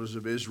of the elders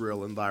of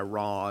Israel and thy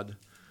rod,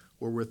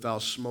 wherewith thou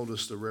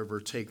smotest the river,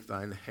 take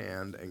thine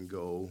hand and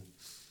go.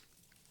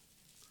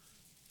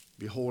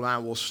 Behold, I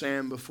will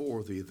stand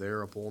before thee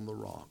there upon the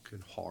rock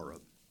in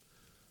Horeb.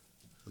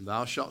 And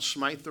thou shalt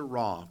smite the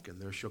rock,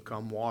 and there shall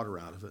come water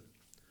out of it,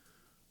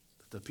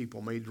 that the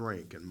people may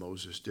drink. And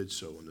Moses did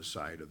so in the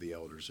sight of the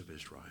elders of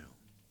Israel.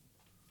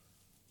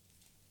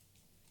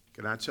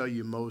 Can I tell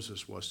you,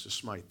 Moses was to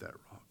smite that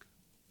rock?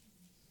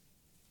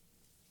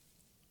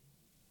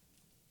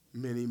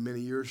 Many, many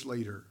years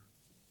later,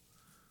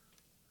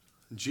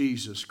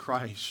 Jesus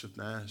Christ of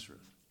Nazareth,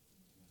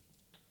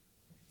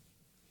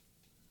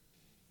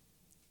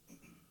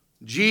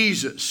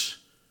 Jesus,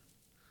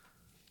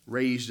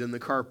 raised in the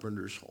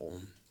carpenter's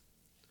home.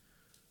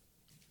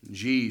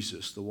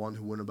 Jesus, the one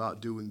who went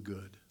about doing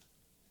good.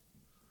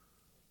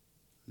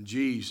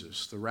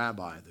 Jesus, the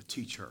rabbi, the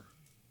teacher.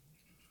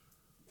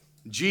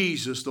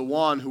 Jesus, the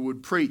one who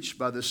would preach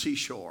by the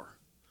seashore.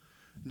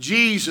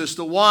 Jesus,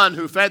 the one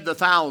who fed the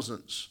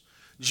thousands.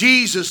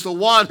 Jesus, the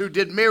one who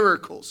did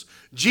miracles.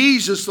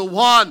 Jesus, the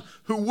one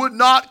who would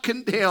not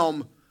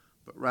condemn,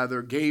 but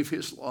rather gave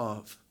his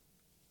love.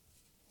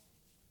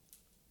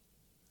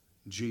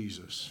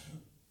 Jesus,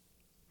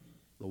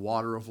 the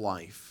water of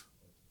life.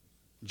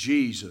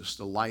 Jesus,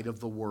 the light of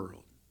the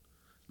world.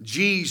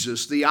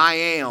 Jesus, the I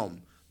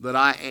am that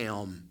I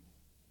am.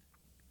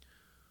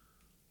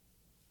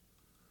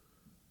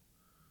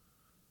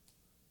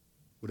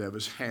 Would have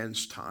his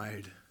hands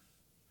tied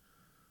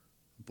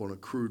upon a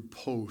crude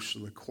post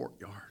in the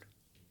courtyard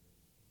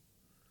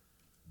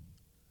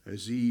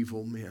as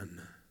evil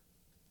men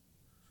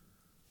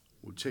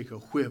would take a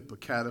whip, a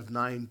cat of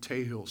nine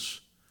tails,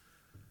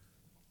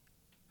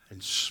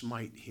 and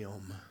smite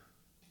him.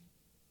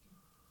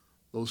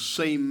 Those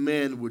same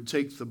men would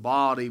take the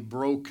body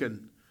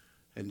broken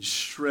and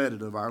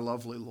shredded of our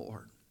lovely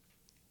Lord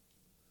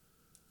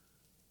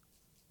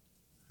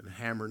and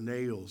hammer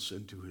nails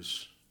into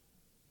his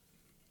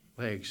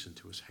legs,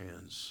 into his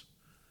hands,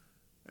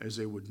 as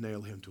they would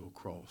nail him to a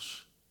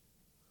cross.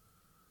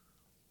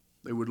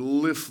 They would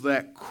lift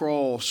that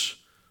cross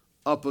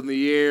up in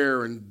the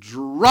air and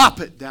drop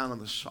it down in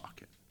the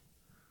socket.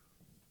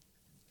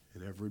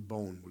 And every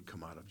bone would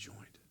come out of joint.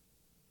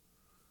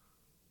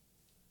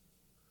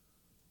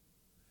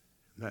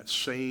 And that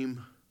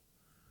same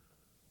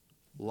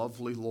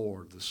lovely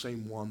Lord, the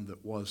same one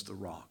that was the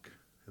rock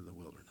in the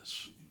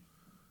wilderness,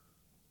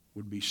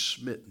 would be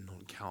smitten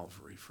on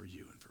Calvary for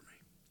you and for me.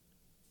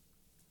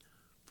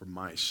 For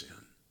my sin.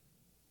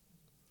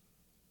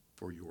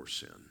 For your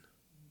sin.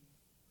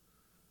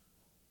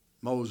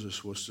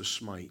 Moses was to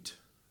smite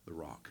the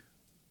rock.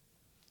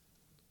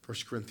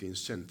 1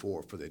 Corinthians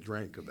 10:4, for they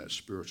drank of that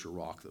spiritual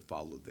rock that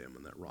followed them,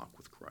 and that rock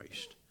with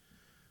Christ.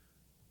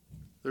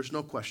 There's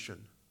no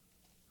question.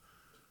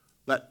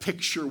 That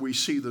picture we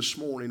see this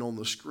morning on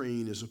the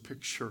screen is a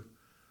picture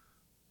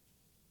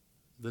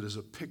that is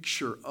a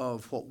picture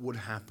of what would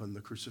happen,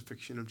 the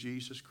crucifixion of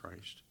Jesus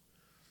Christ.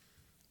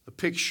 A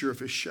picture of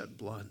his shed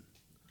blood.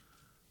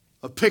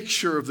 A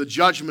picture of the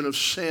judgment of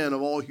sin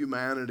of all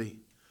humanity.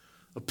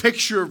 A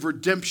picture of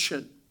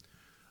redemption.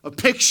 A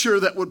picture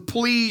that would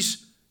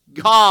please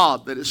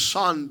God, that his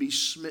Son be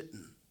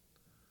smitten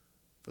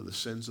for the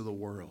sins of the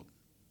world,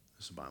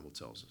 as the Bible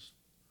tells us.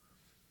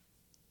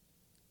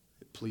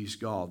 It pleased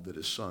God that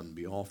his Son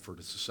be offered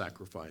as a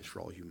sacrifice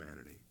for all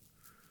humanity.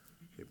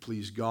 It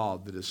pleased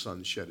God that his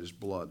Son shed his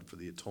blood for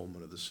the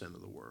atonement of the sin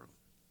of the world.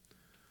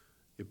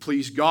 It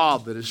pleased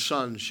God that his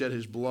Son shed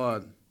his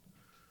blood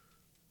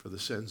for the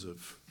sins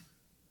of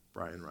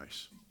Brian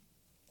Rice.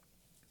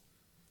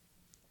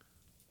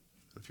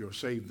 If you're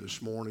saved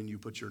this morning, you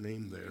put your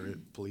name there.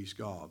 It pleased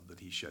God that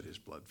he shed his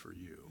blood for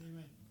you.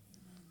 Amen.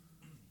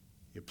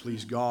 It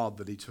pleased God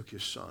that he took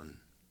his Son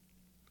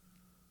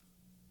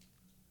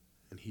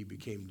and he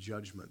became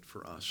judgment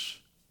for us.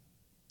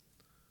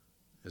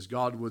 As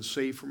God would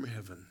say from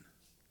heaven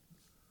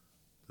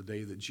the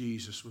day that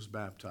Jesus was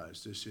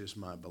baptized, this is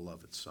my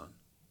beloved Son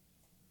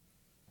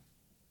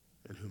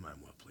in whom I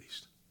am well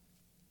pleased.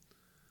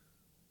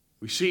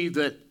 We see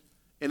that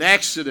in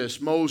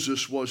Exodus,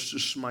 Moses was to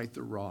smite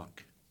the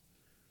rock.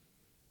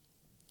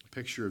 A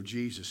picture of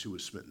Jesus who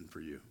was smitten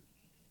for you.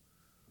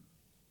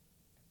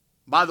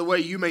 By the way,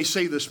 you may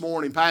say this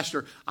morning,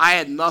 Pastor, I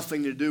had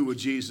nothing to do with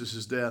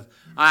Jesus' death.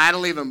 I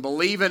don't even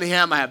believe in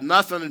him. I have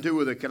nothing to do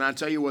with it. Can I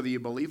tell you whether you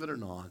believe it or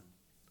not?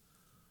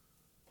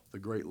 The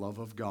great love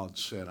of God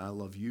said, I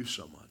love you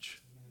so much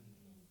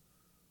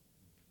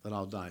that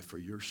I'll die for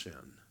your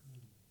sin.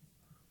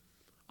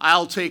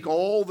 I'll take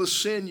all the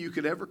sin you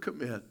could ever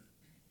commit,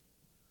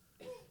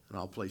 and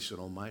I'll place it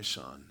on my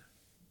son,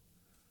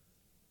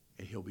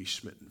 and he'll be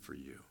smitten for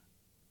you.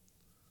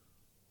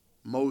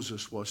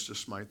 Moses was to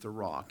smite the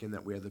rock, in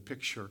that we have the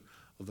picture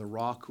of the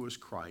rock who is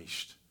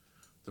Christ,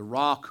 the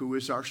rock who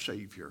is our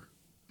Savior.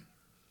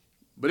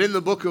 But in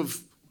the book of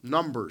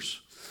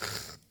Numbers,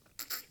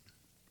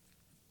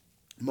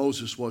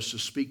 Moses was to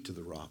speak to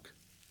the rock.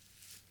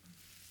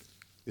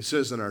 It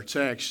says in our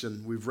text,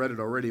 and we've read it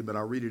already, but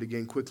I'll read it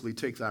again quickly,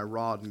 take thy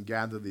rod and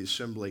gather the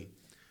assembly.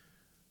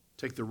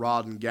 Take the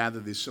rod and gather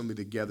the assembly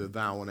together,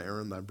 thou and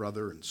Aaron thy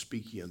brother, and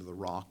speak ye unto the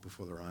rock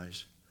before their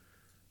eyes.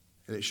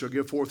 And it shall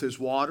give forth his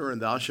water,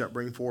 and thou shalt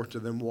bring forth to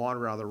them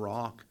water out of the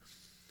rock.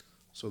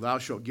 So thou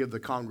shalt give the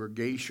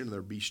congregation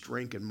their beast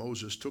drink. And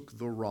Moses took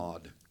the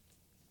rod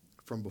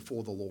from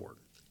before the Lord,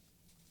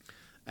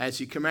 as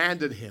he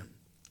commanded him.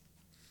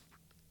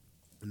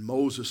 And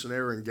Moses and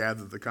Aaron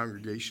gathered the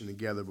congregation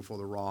together before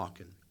the rock.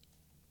 And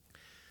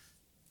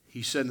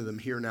he said to them,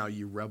 hear now,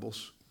 ye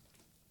rebels,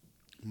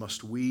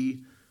 must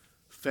we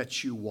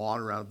fetch you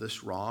water out of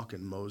this rock?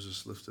 And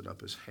Moses lifted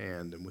up his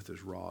hand, and with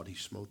his rod he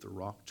smote the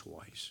rock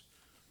twice.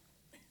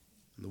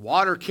 And the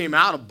water came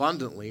out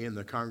abundantly, and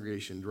the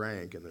congregation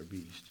drank, and their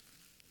beast.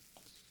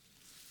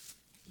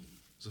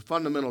 There's a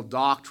fundamental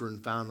doctrine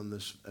found in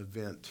this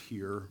event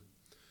here.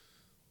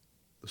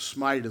 The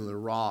smite of the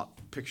rock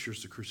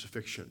pictures the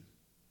crucifixion.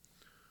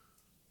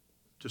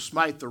 To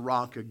smite the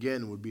rock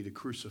again would be to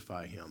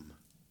crucify him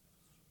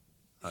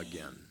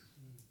again.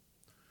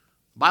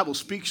 The Bible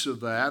speaks of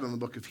that in the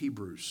book of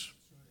Hebrews.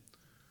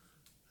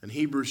 In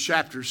Hebrews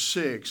chapter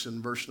 6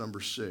 and verse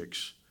number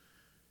 6,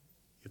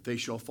 if they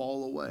shall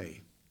fall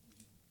away,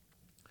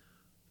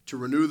 to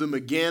renew them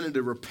again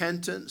into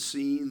repentance,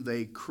 seeing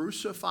they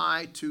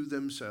crucify to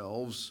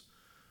themselves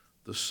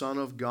the Son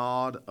of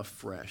God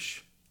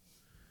afresh,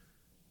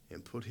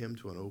 and put him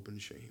to an open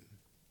shame.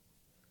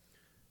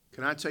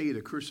 Can I tell you,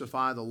 to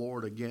crucify the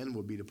Lord again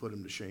would be to put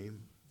him to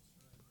shame?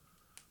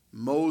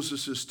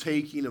 Moses'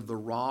 taking of the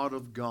rod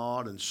of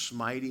God and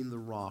smiting the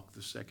rock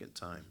the second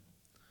time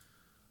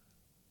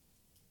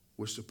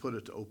was to put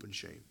it to open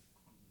shame.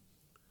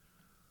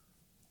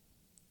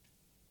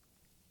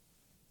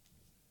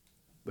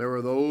 There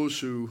are those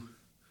who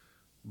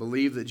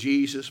believe that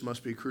Jesus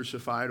must be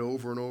crucified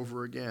over and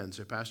over again.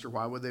 Say, Pastor,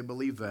 why would they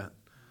believe that?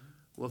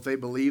 Well, if they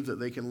believe that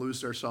they can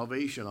lose their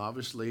salvation,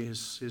 obviously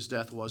his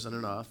death wasn't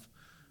enough.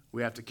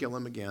 We have to kill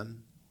him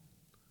again.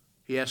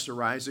 He has to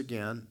rise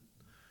again.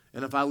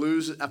 And if I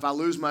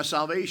lose my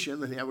salvation,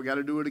 then we got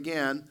to do it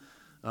again.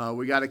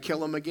 We got to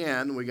kill him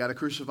again. We got to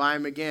crucify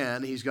him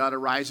again. He's got to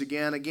rise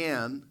again.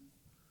 The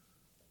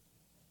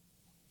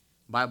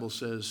Bible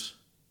says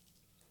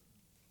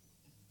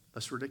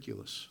that's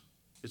ridiculous.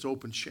 It's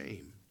open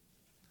shame.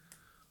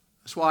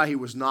 That's why he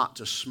was not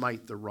to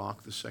smite the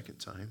rock the second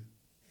time.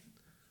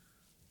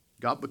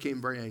 God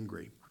became very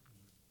angry.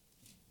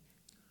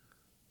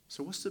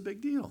 So what's the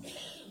big deal?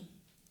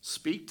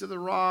 Speak to the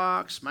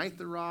rock, smite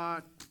the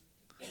rock.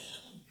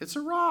 It's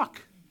a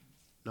rock.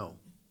 No.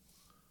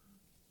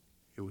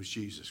 It was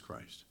Jesus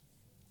Christ.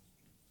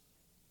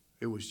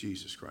 It was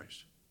Jesus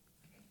Christ.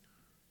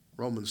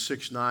 Romans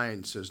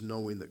 6:9 says,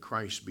 knowing that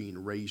Christ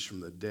being raised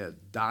from the dead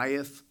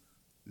dieth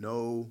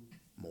no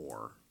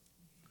more,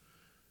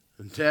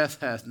 and death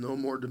hath no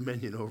more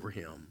dominion over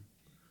him.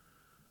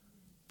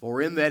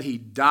 For in that he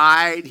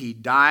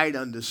died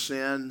unto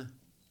sin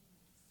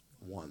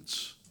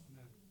once.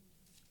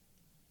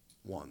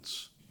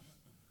 Once.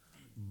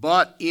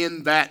 But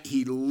in that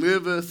he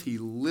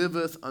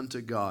liveth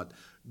unto God.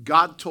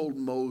 God told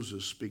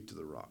Moses, speak to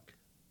the rock.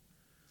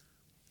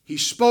 He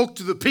spoke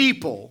to the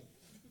people,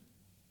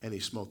 and he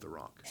smote the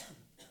rock.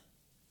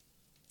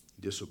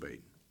 He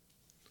disobeyed.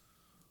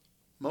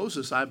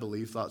 Moses, I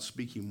believe, thought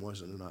speaking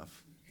wasn't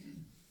enough.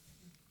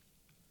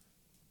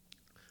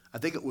 I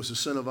think it was a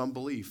sin of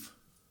unbelief.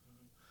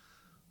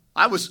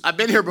 I've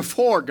been here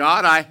before,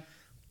 God. I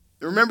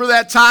remember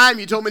that time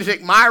you told me to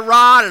take my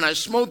rod, and I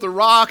smote the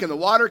rock, and the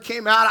water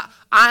came out.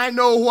 I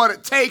know what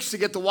it takes to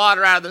get the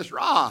water out of this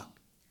rock.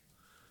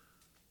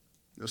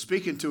 Now,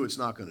 speaking to it's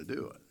not going to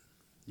do it.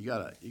 You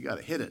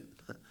gotta hit it.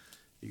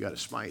 You gotta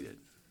smite it.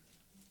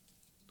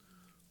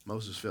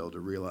 Moses failed to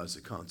realize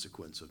the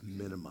consequence of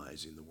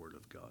minimizing the Word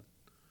of God.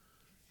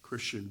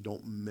 Christian,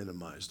 don't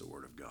minimize the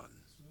Word of God.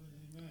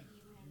 Amen.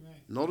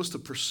 Notice the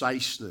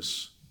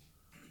preciseness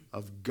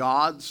of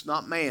God's,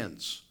 not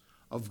man's,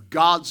 of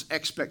God's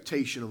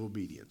expectation of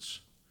obedience.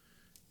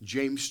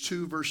 James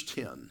 2, verse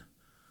 10.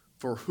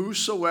 For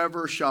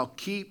whosoever shall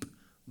keep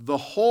the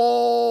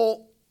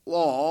whole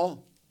law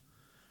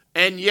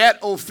and yet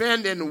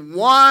offend in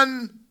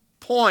one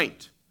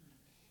point,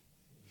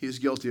 he is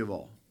guilty of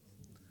all.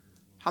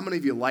 How many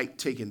of you liked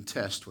taking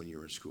tests when you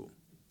were in school?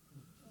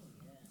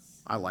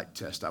 I liked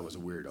tests. I was a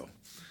weirdo.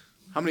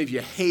 How many of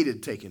you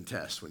hated taking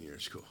tests when you were in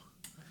school?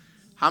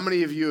 How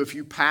many of you, if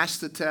you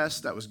passed the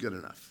test, that was good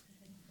enough?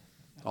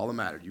 All that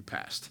mattered, you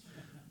passed.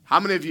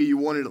 How many of you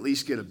wanted to at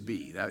least get a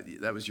B?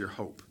 That was your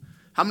hope.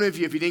 How many of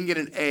you, if you didn't get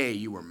an A,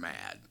 you were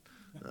mad?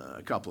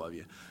 A couple of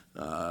you.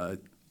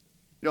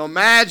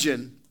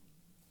 Imagine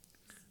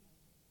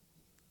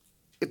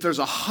if there's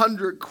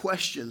 100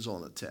 questions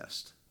on a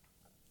test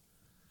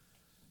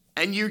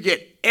and you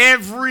get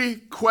every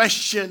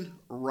question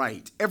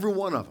right, every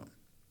one of them.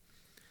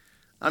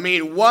 I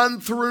mean,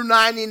 1 through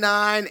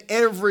 99,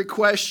 every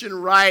question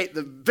right.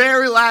 The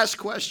very last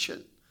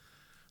question,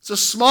 it's a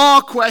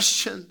small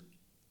question,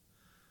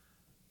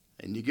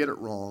 and you get it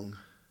wrong.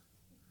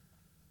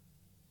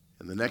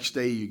 And the next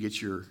day you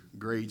get your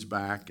grades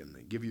back and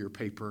they give you your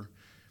paper,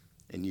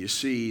 and you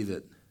see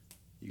that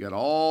you got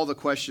all the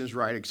questions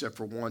right except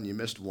for one, you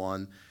missed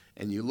one,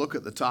 and you look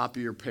at the top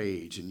of your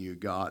page and you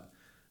got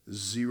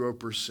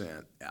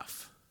 0%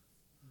 F.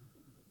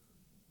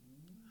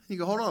 You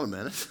go, hold on a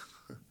minute.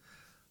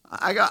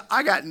 I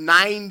got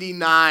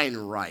 99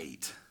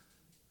 right.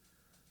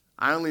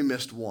 I only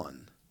missed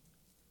one.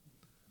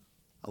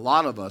 A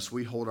lot of us,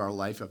 we hold our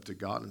life up to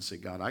God and say,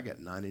 God, I got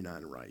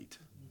 99 right.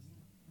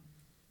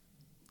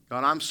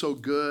 God, I'm so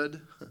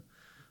good.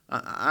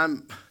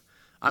 I'm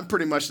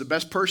pretty much the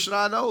best person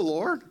I know,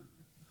 Lord.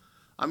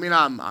 I mean,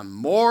 I'm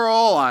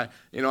moral. I'm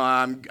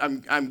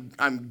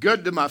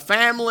good to my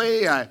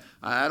family. I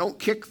don't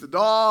kick the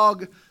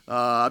dog.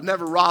 I've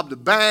never robbed a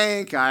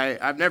bank.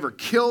 I've never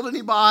killed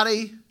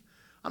anybody.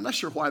 I'm not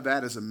sure why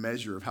that is a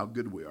measure of how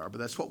good we are, but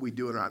that's what we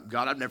do.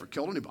 God, I've never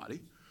killed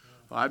anybody.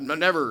 I've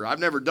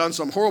never done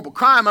some horrible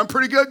crime. I'm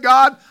pretty good,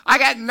 God. I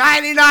got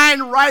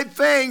 99 right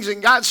things,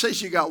 and God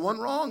says you got one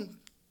wrong.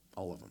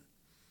 All of them.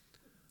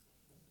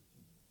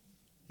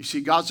 You see,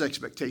 God's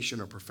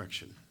expectation of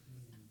perfection.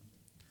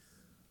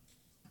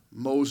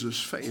 Moses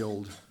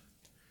failed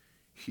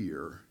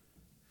here.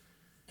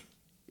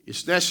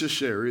 It's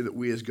necessary that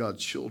we as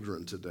God's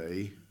children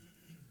today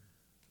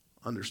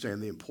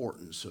understand the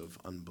importance of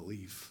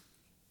unbelief.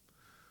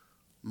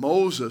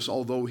 Moses,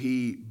 although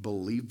he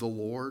believed the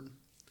Lord,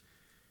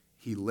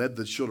 he led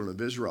the children of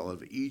Israel out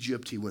of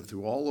Egypt. He went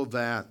through all of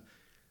that.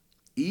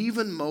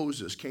 Even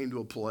Moses came to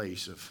a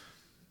place of,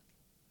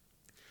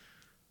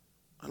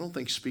 I don't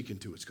think speaking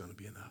to it's going to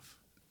be enough.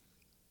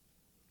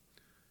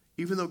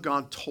 Even though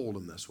God told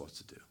him that's what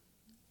to do.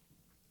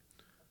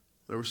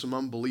 There was some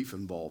unbelief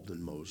involved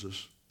in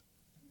Moses.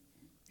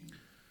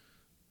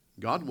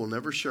 God will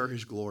never share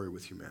his glory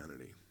with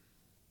humanity.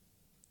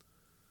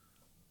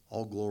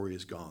 All glory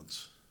is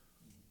God's.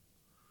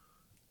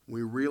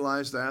 We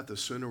realize that. The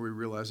sooner we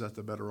realize that,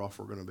 the better off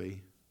we're going to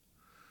be.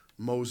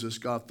 Moses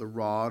got the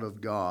rod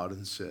of God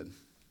and said,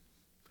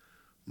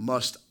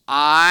 must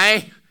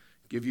I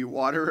give you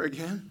water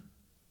again?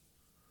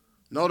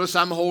 Notice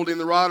I'm holding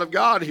the rod of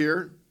God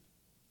here.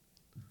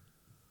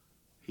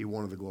 He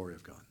wanted the glory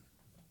of God.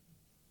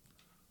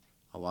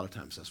 A lot of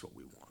times that's what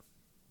we want.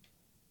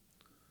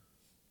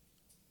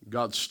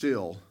 God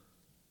still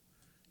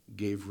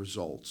gave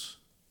results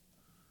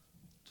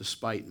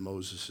despite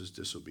Moses'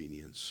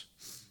 disobedience.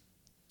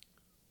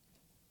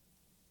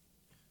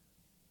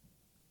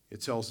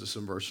 It tells us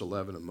in verse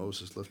 11, and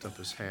Moses lifted up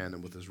his hand,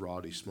 and with his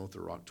rod he smote the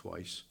rock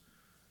twice.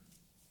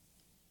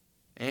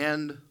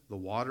 And the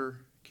water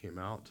came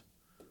out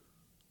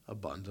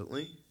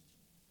abundantly,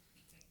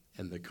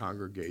 and the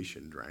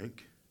congregation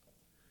drank,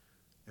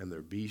 and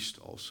their beast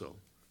also.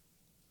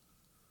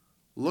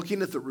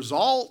 Looking at the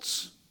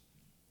results,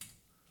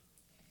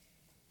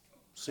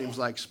 seems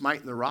like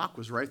smiting the rock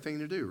was the right thing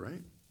to do,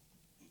 right?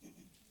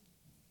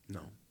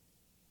 No.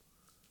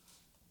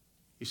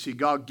 You see,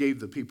 God gave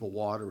the people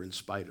water in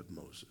spite of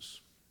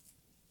Moses.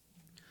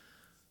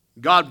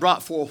 God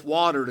brought forth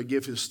water to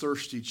give his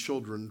thirsty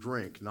children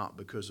drink, not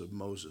because of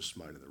Moses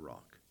smiting the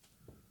rock.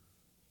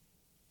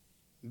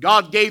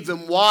 God gave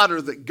them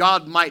water that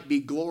God might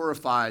be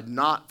glorified,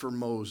 not for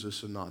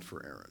Moses and not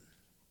for Aaron.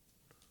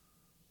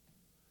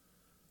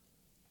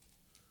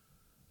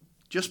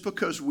 Just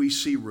because we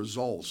see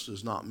results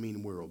does not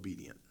mean we're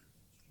obedient.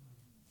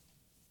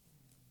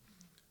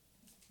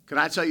 Can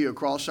I tell you,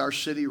 across our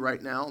city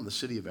right now, in the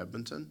city of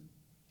Edmonton,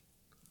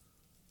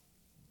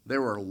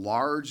 there are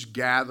large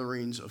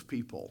gatherings of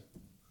people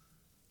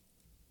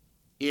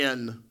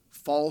in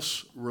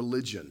false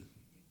religion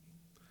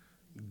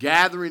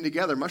gathering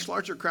together, much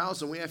larger crowds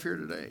than we have here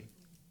today.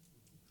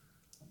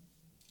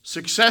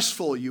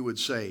 Successful, you would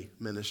say,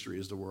 ministry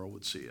as the world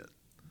would see it.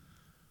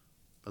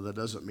 But that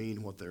doesn't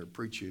mean what they're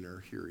preaching or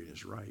hearing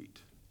is right.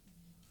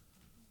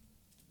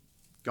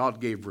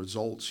 God gave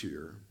results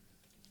here,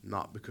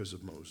 not because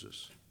of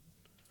Moses.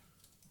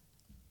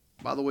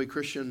 By the way,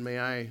 Christian, may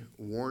I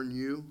warn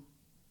you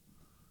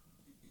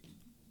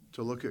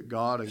to look at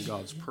God and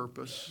God's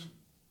purpose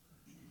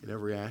in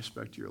every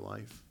aspect of your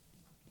life.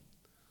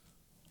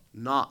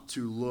 Not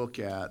to look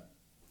at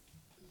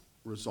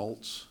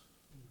results.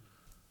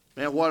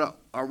 Man, what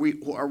are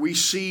we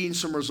seeing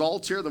some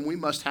results here? Then we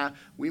must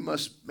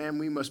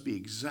be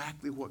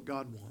exactly what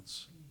God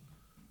wants.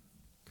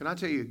 Can I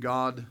tell you,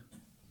 God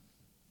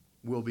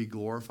will be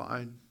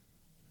glorified,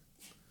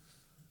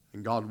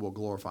 and God will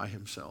glorify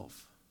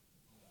himself.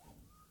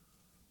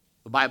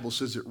 The Bible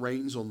says it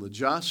rains on the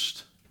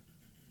just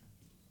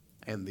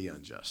and the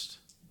unjust.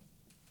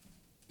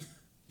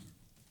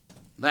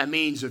 That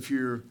means if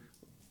you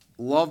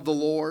love the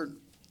Lord,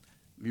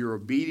 you're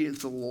obedient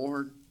to the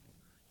Lord,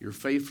 you're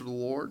faithful to the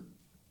Lord,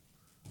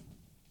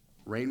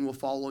 rain will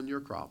fall on your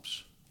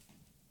crops.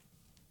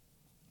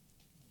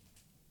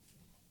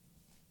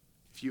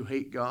 If you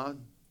hate God,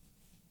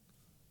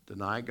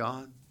 deny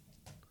God,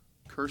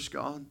 curse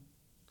God,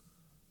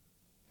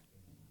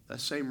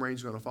 that same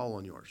rain's going to fall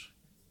on yours.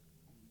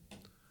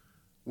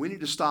 We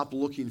need to stop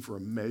looking for a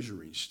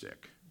measuring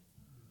stick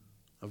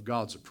of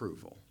God's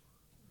approval.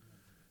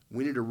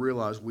 We need to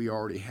realize we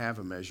already have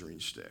a measuring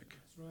stick.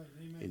 That's right.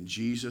 Amen. In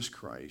Jesus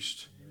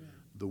Christ, Amen.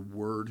 the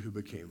Word who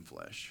became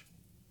flesh.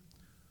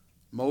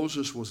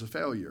 Moses was a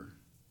failure.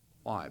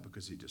 Why?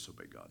 Because he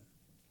disobeyed God.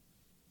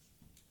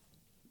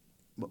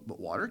 But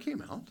water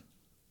came out,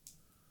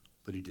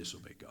 but he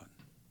disobeyed God.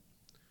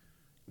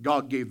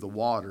 God gave the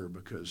water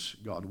because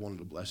God wanted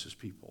to bless his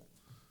people.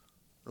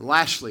 And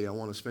lastly, I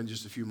want to spend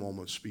just a few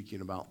moments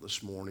speaking about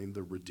this morning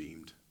the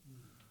redeemed.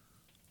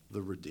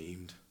 The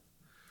redeemed.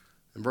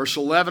 In verse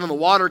 11, and the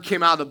water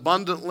came out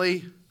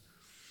abundantly,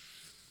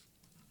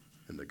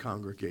 and the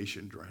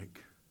congregation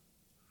drank.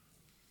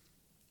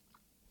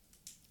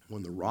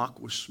 When the rock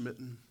was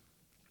smitten,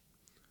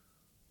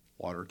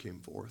 water came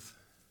forth.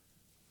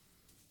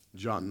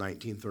 John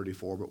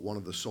 19:34, but one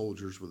of the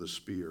soldiers with a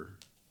spear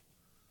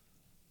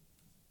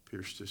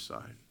pierced his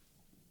side.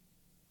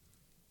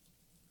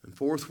 And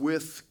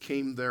forthwith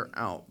came there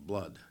out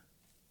blood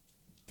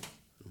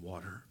and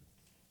water.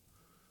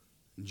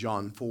 In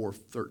John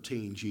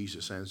 4:13,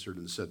 Jesus answered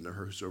and said unto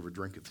her, whosoever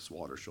drinketh this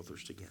water shall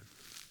thirst again.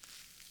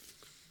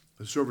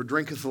 Whosoever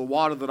drinketh the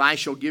water that I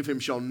shall give him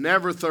shall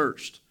never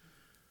thirst,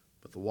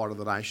 but the water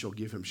that I shall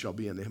give him shall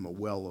be unto him a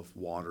well of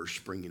water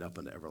springing up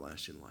into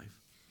everlasting life.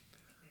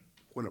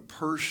 When a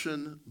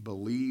person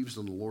believes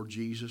in the Lord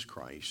Jesus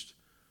Christ,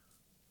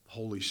 the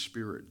Holy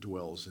Spirit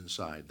dwells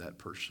inside that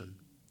person.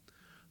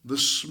 The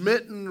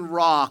smitten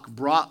rock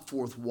brought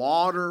forth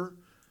water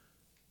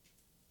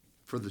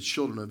for the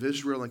children of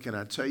Israel. And can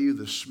I tell you,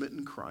 the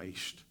smitten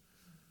Christ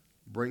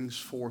brings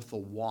forth the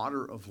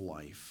water of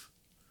life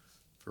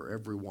for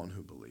everyone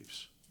who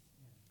believes.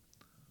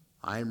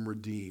 I am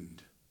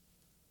redeemed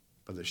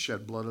by the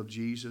shed blood of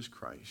Jesus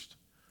Christ.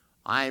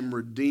 I am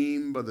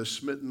redeemed by the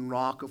smitten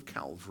rock of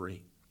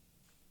Calvary.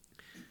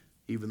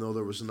 Even though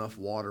there was enough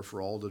water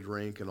for all to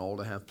drink and all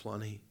to have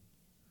plenty.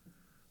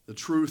 The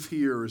truth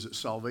here is that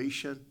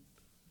salvation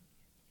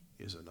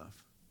is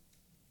enough.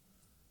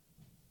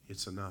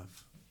 It's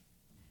enough.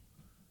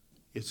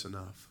 It's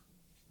enough.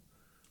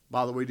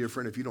 By the way, dear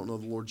friend, if you don't know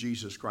the Lord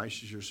Jesus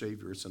Christ as your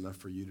Savior, it's enough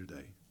for you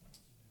today.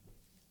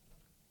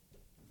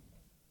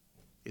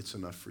 It's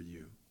enough for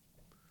you.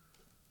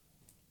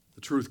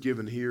 The truth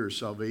given here is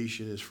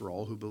salvation is for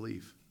all who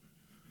believe.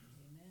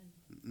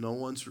 No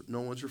one's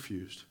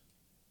refused.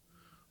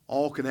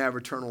 All can have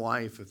eternal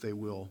life if they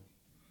will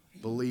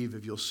believe.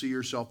 If you'll see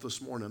yourself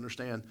this morning,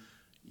 understand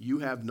you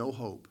have no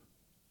hope.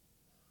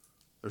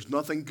 There's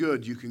nothing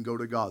good you can go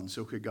to God and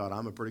say, okay, God,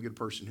 I'm a pretty good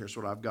person. Here's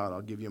what I've got.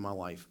 I'll give you my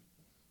life.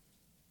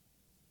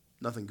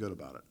 Nothing good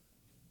about it.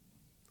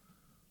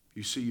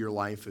 You see your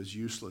life as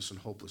useless and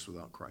hopeless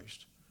without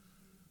Christ.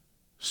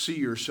 See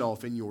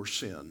yourself in your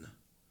sin.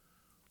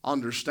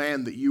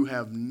 Understand that you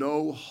have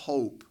no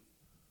hope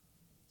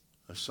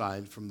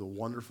aside from the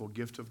wonderful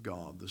gift of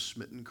God, the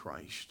smitten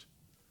Christ,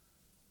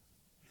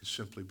 and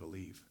simply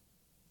believe.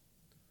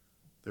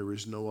 There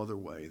is no other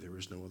way. There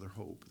is no other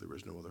hope. There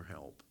is no other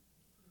help.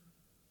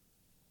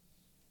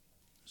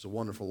 It's a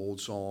wonderful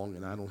old song,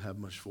 and I don't have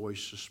much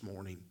voice this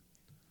morning,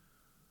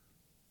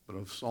 but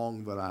a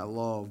song that I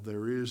love.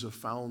 There is a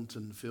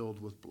fountain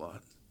filled with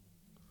blood,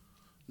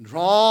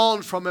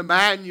 drawn from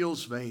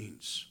Emmanuel's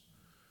veins,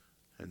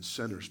 and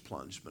sinners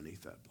plunge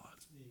beneath that blood.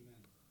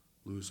 Amen.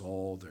 Lose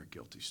all their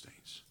guilty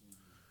stains.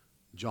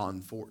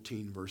 John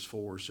 14, verse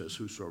 4 says,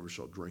 whosoever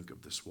shall drink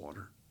of this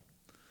water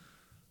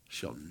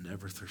shall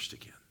never thirst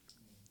again.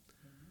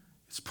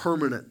 It's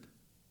permanent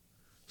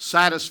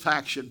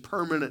satisfaction,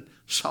 permanent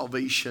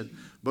salvation.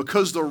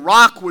 Because the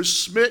rock was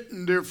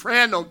smitten, dear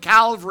friend, on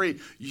Calvary,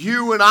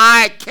 you and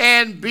I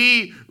can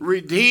be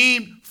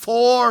redeemed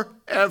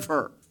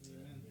forever.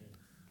 Amen.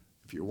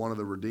 If you're one of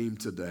the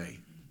redeemed today,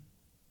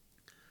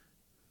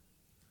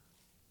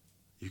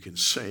 you can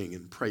sing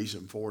and praise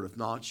him for it. If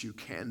not, you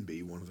can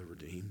be one of the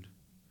redeemed.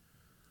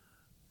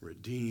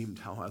 Redeemed,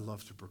 how I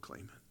love to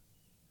proclaim it.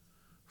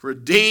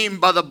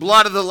 Redeemed by the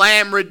blood of the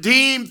Lamb,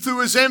 redeemed through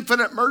his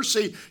infinite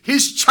mercy,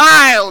 his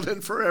child,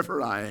 and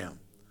forever I am.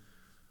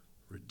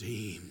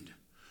 Redeemed,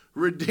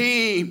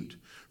 redeemed,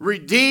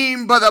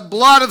 redeemed by the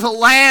blood of the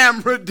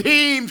Lamb,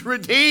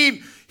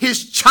 redeemed,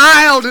 his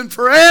child, and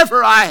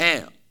forever I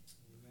am.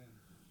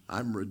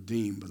 I'm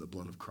redeemed by the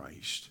blood of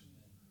Christ.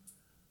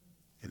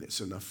 And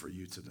it's enough for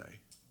you today.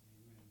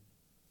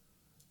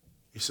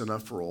 It's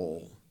enough for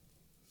all.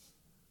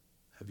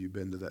 Have you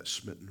been to that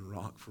smitten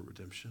rock for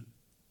redemption?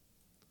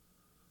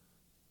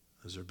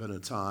 Has there been a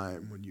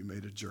time when you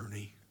made a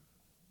journey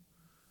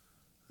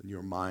in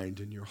your mind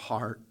and your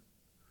heart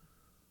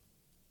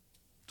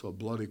to a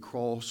bloody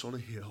cross on a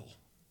hill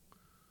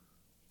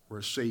where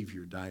a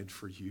Savior died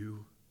for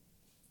you?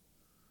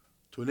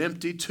 to an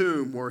empty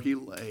tomb where he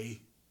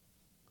lay,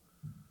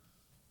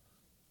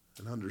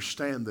 and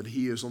understand that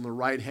he is on the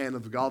right hand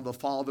of God the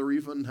Father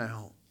even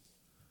now.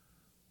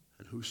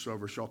 And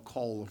whosoever shall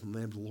call upon the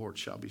name of the Lord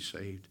shall be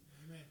saved.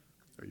 Amen.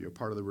 Are you a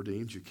part of the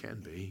redeemed? You can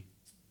be.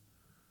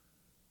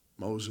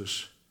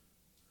 Moses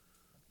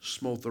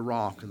smote the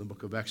rock in the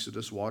book of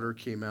Exodus. Water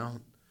came out.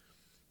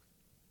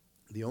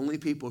 The only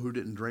people who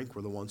didn't drink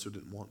were the ones who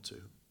didn't want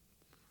to.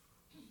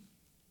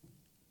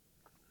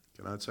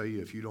 Can I tell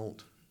you, if you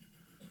don't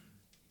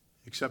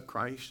accept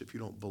Christ, if you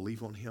don't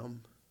believe on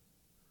him,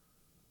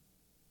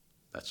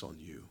 that's on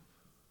you.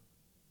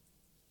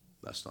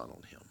 That's not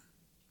on him.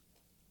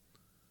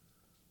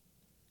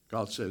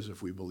 God says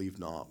if we believe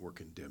not, we're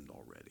condemned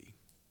already.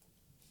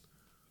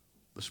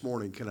 This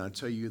morning, can I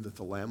tell you that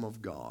the Lamb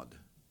of God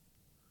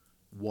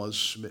was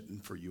smitten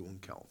for you on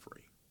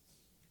Calvary?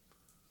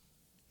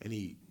 And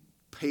he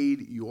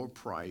paid your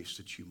price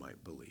that you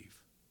might believe.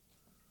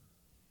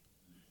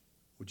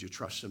 Would you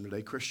trust him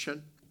today,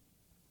 Christian?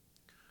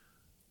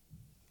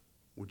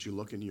 Would you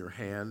look in your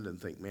hand and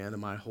think, man,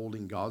 am I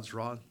holding God's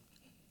rod?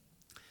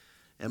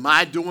 Am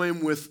I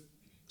doing with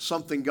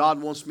something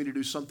God wants me to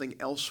do something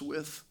else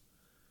with?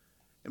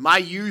 Am I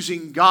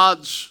using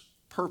God's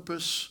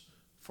purpose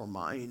for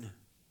mine?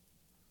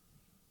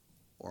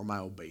 Or am I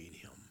obeying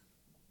him?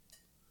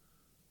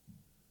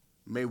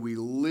 May we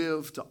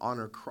live to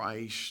honor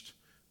Christ.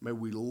 May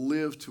we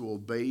live to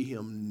obey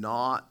him,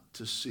 not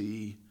to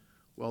see,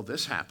 well,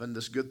 this happened,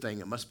 this good thing,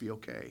 it must be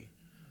okay.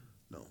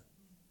 No.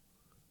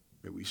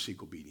 May we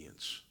seek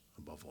obedience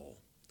above all.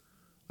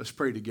 Let's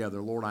pray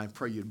together. Lord, I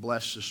pray you'd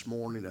bless this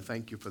morning. I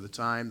thank you for the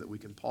time that we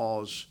can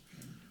pause,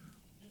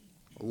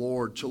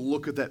 Lord, to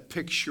look at that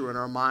picture in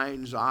our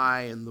mind's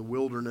eye in the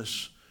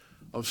wilderness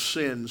of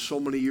sin so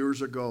many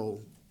years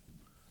ago.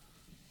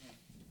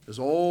 As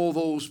all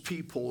those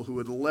people who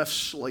had left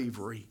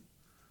slavery,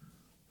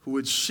 who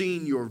had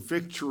seen your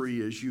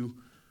victory as you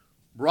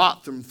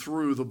brought them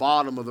through the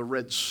bottom of the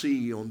Red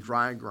Sea on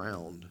dry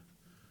ground,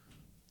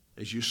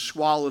 as you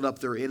swallowed up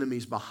their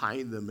enemies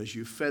behind them, as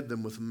you fed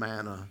them with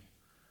manna,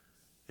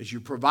 as you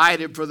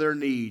provided for their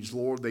needs,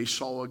 Lord, they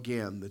saw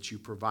again that you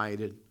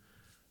provided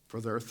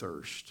for their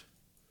thirst.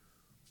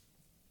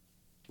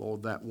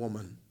 Lord, that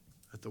woman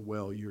at the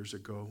well years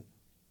ago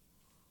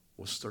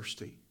was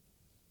thirsty.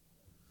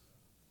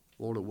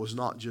 Lord, it was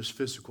not just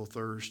physical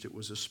thirst, it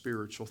was a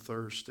spiritual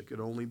thirst that could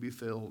only be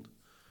filled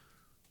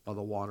by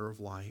the water of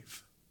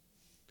life.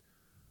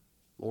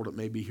 Lord, it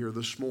may be here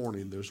this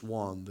morning, there's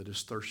one that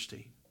is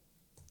thirsty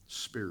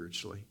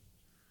spiritually.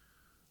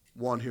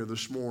 One here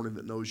this morning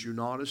that knows you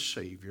not as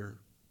Savior.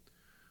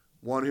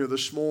 One here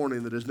this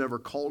morning that has never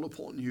called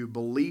upon you,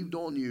 believed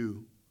on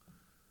you.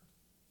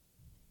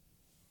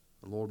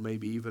 And Lord,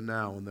 maybe even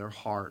now in their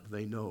heart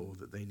they know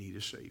that they need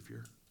a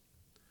Savior.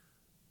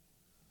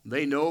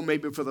 They know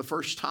maybe for the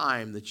first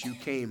time that you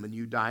came and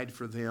you died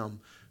for them,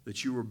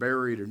 that you were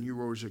buried and you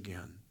rose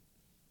again.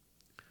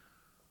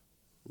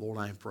 Lord,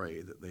 I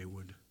pray that they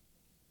would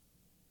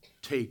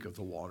take of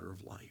the water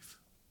of life.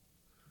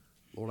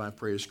 Lord, I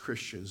pray as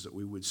Christians that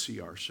we would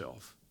see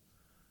ourselves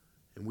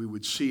and we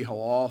would see how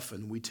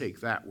often we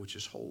take that which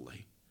is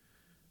holy,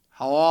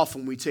 how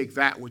often we take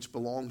that which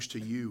belongs to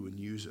you and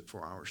use it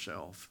for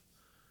ourselves.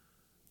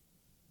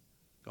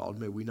 God,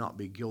 may we not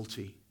be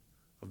guilty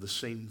of the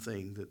same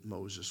thing that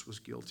Moses was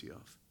guilty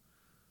of.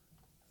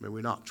 May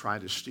we not try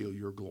to steal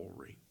your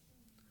glory.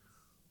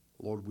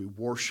 Lord, we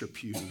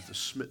worship you, the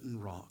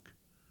smitten rock.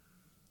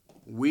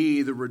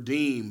 We, the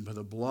redeemed by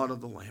the blood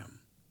of the Lamb.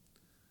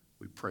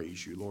 We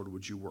praise you. Lord,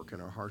 would you work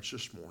in our hearts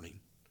this morning?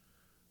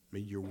 May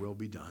your will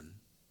be done.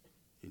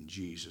 In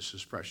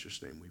Jesus'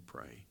 precious name we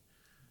pray.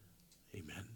 Amen.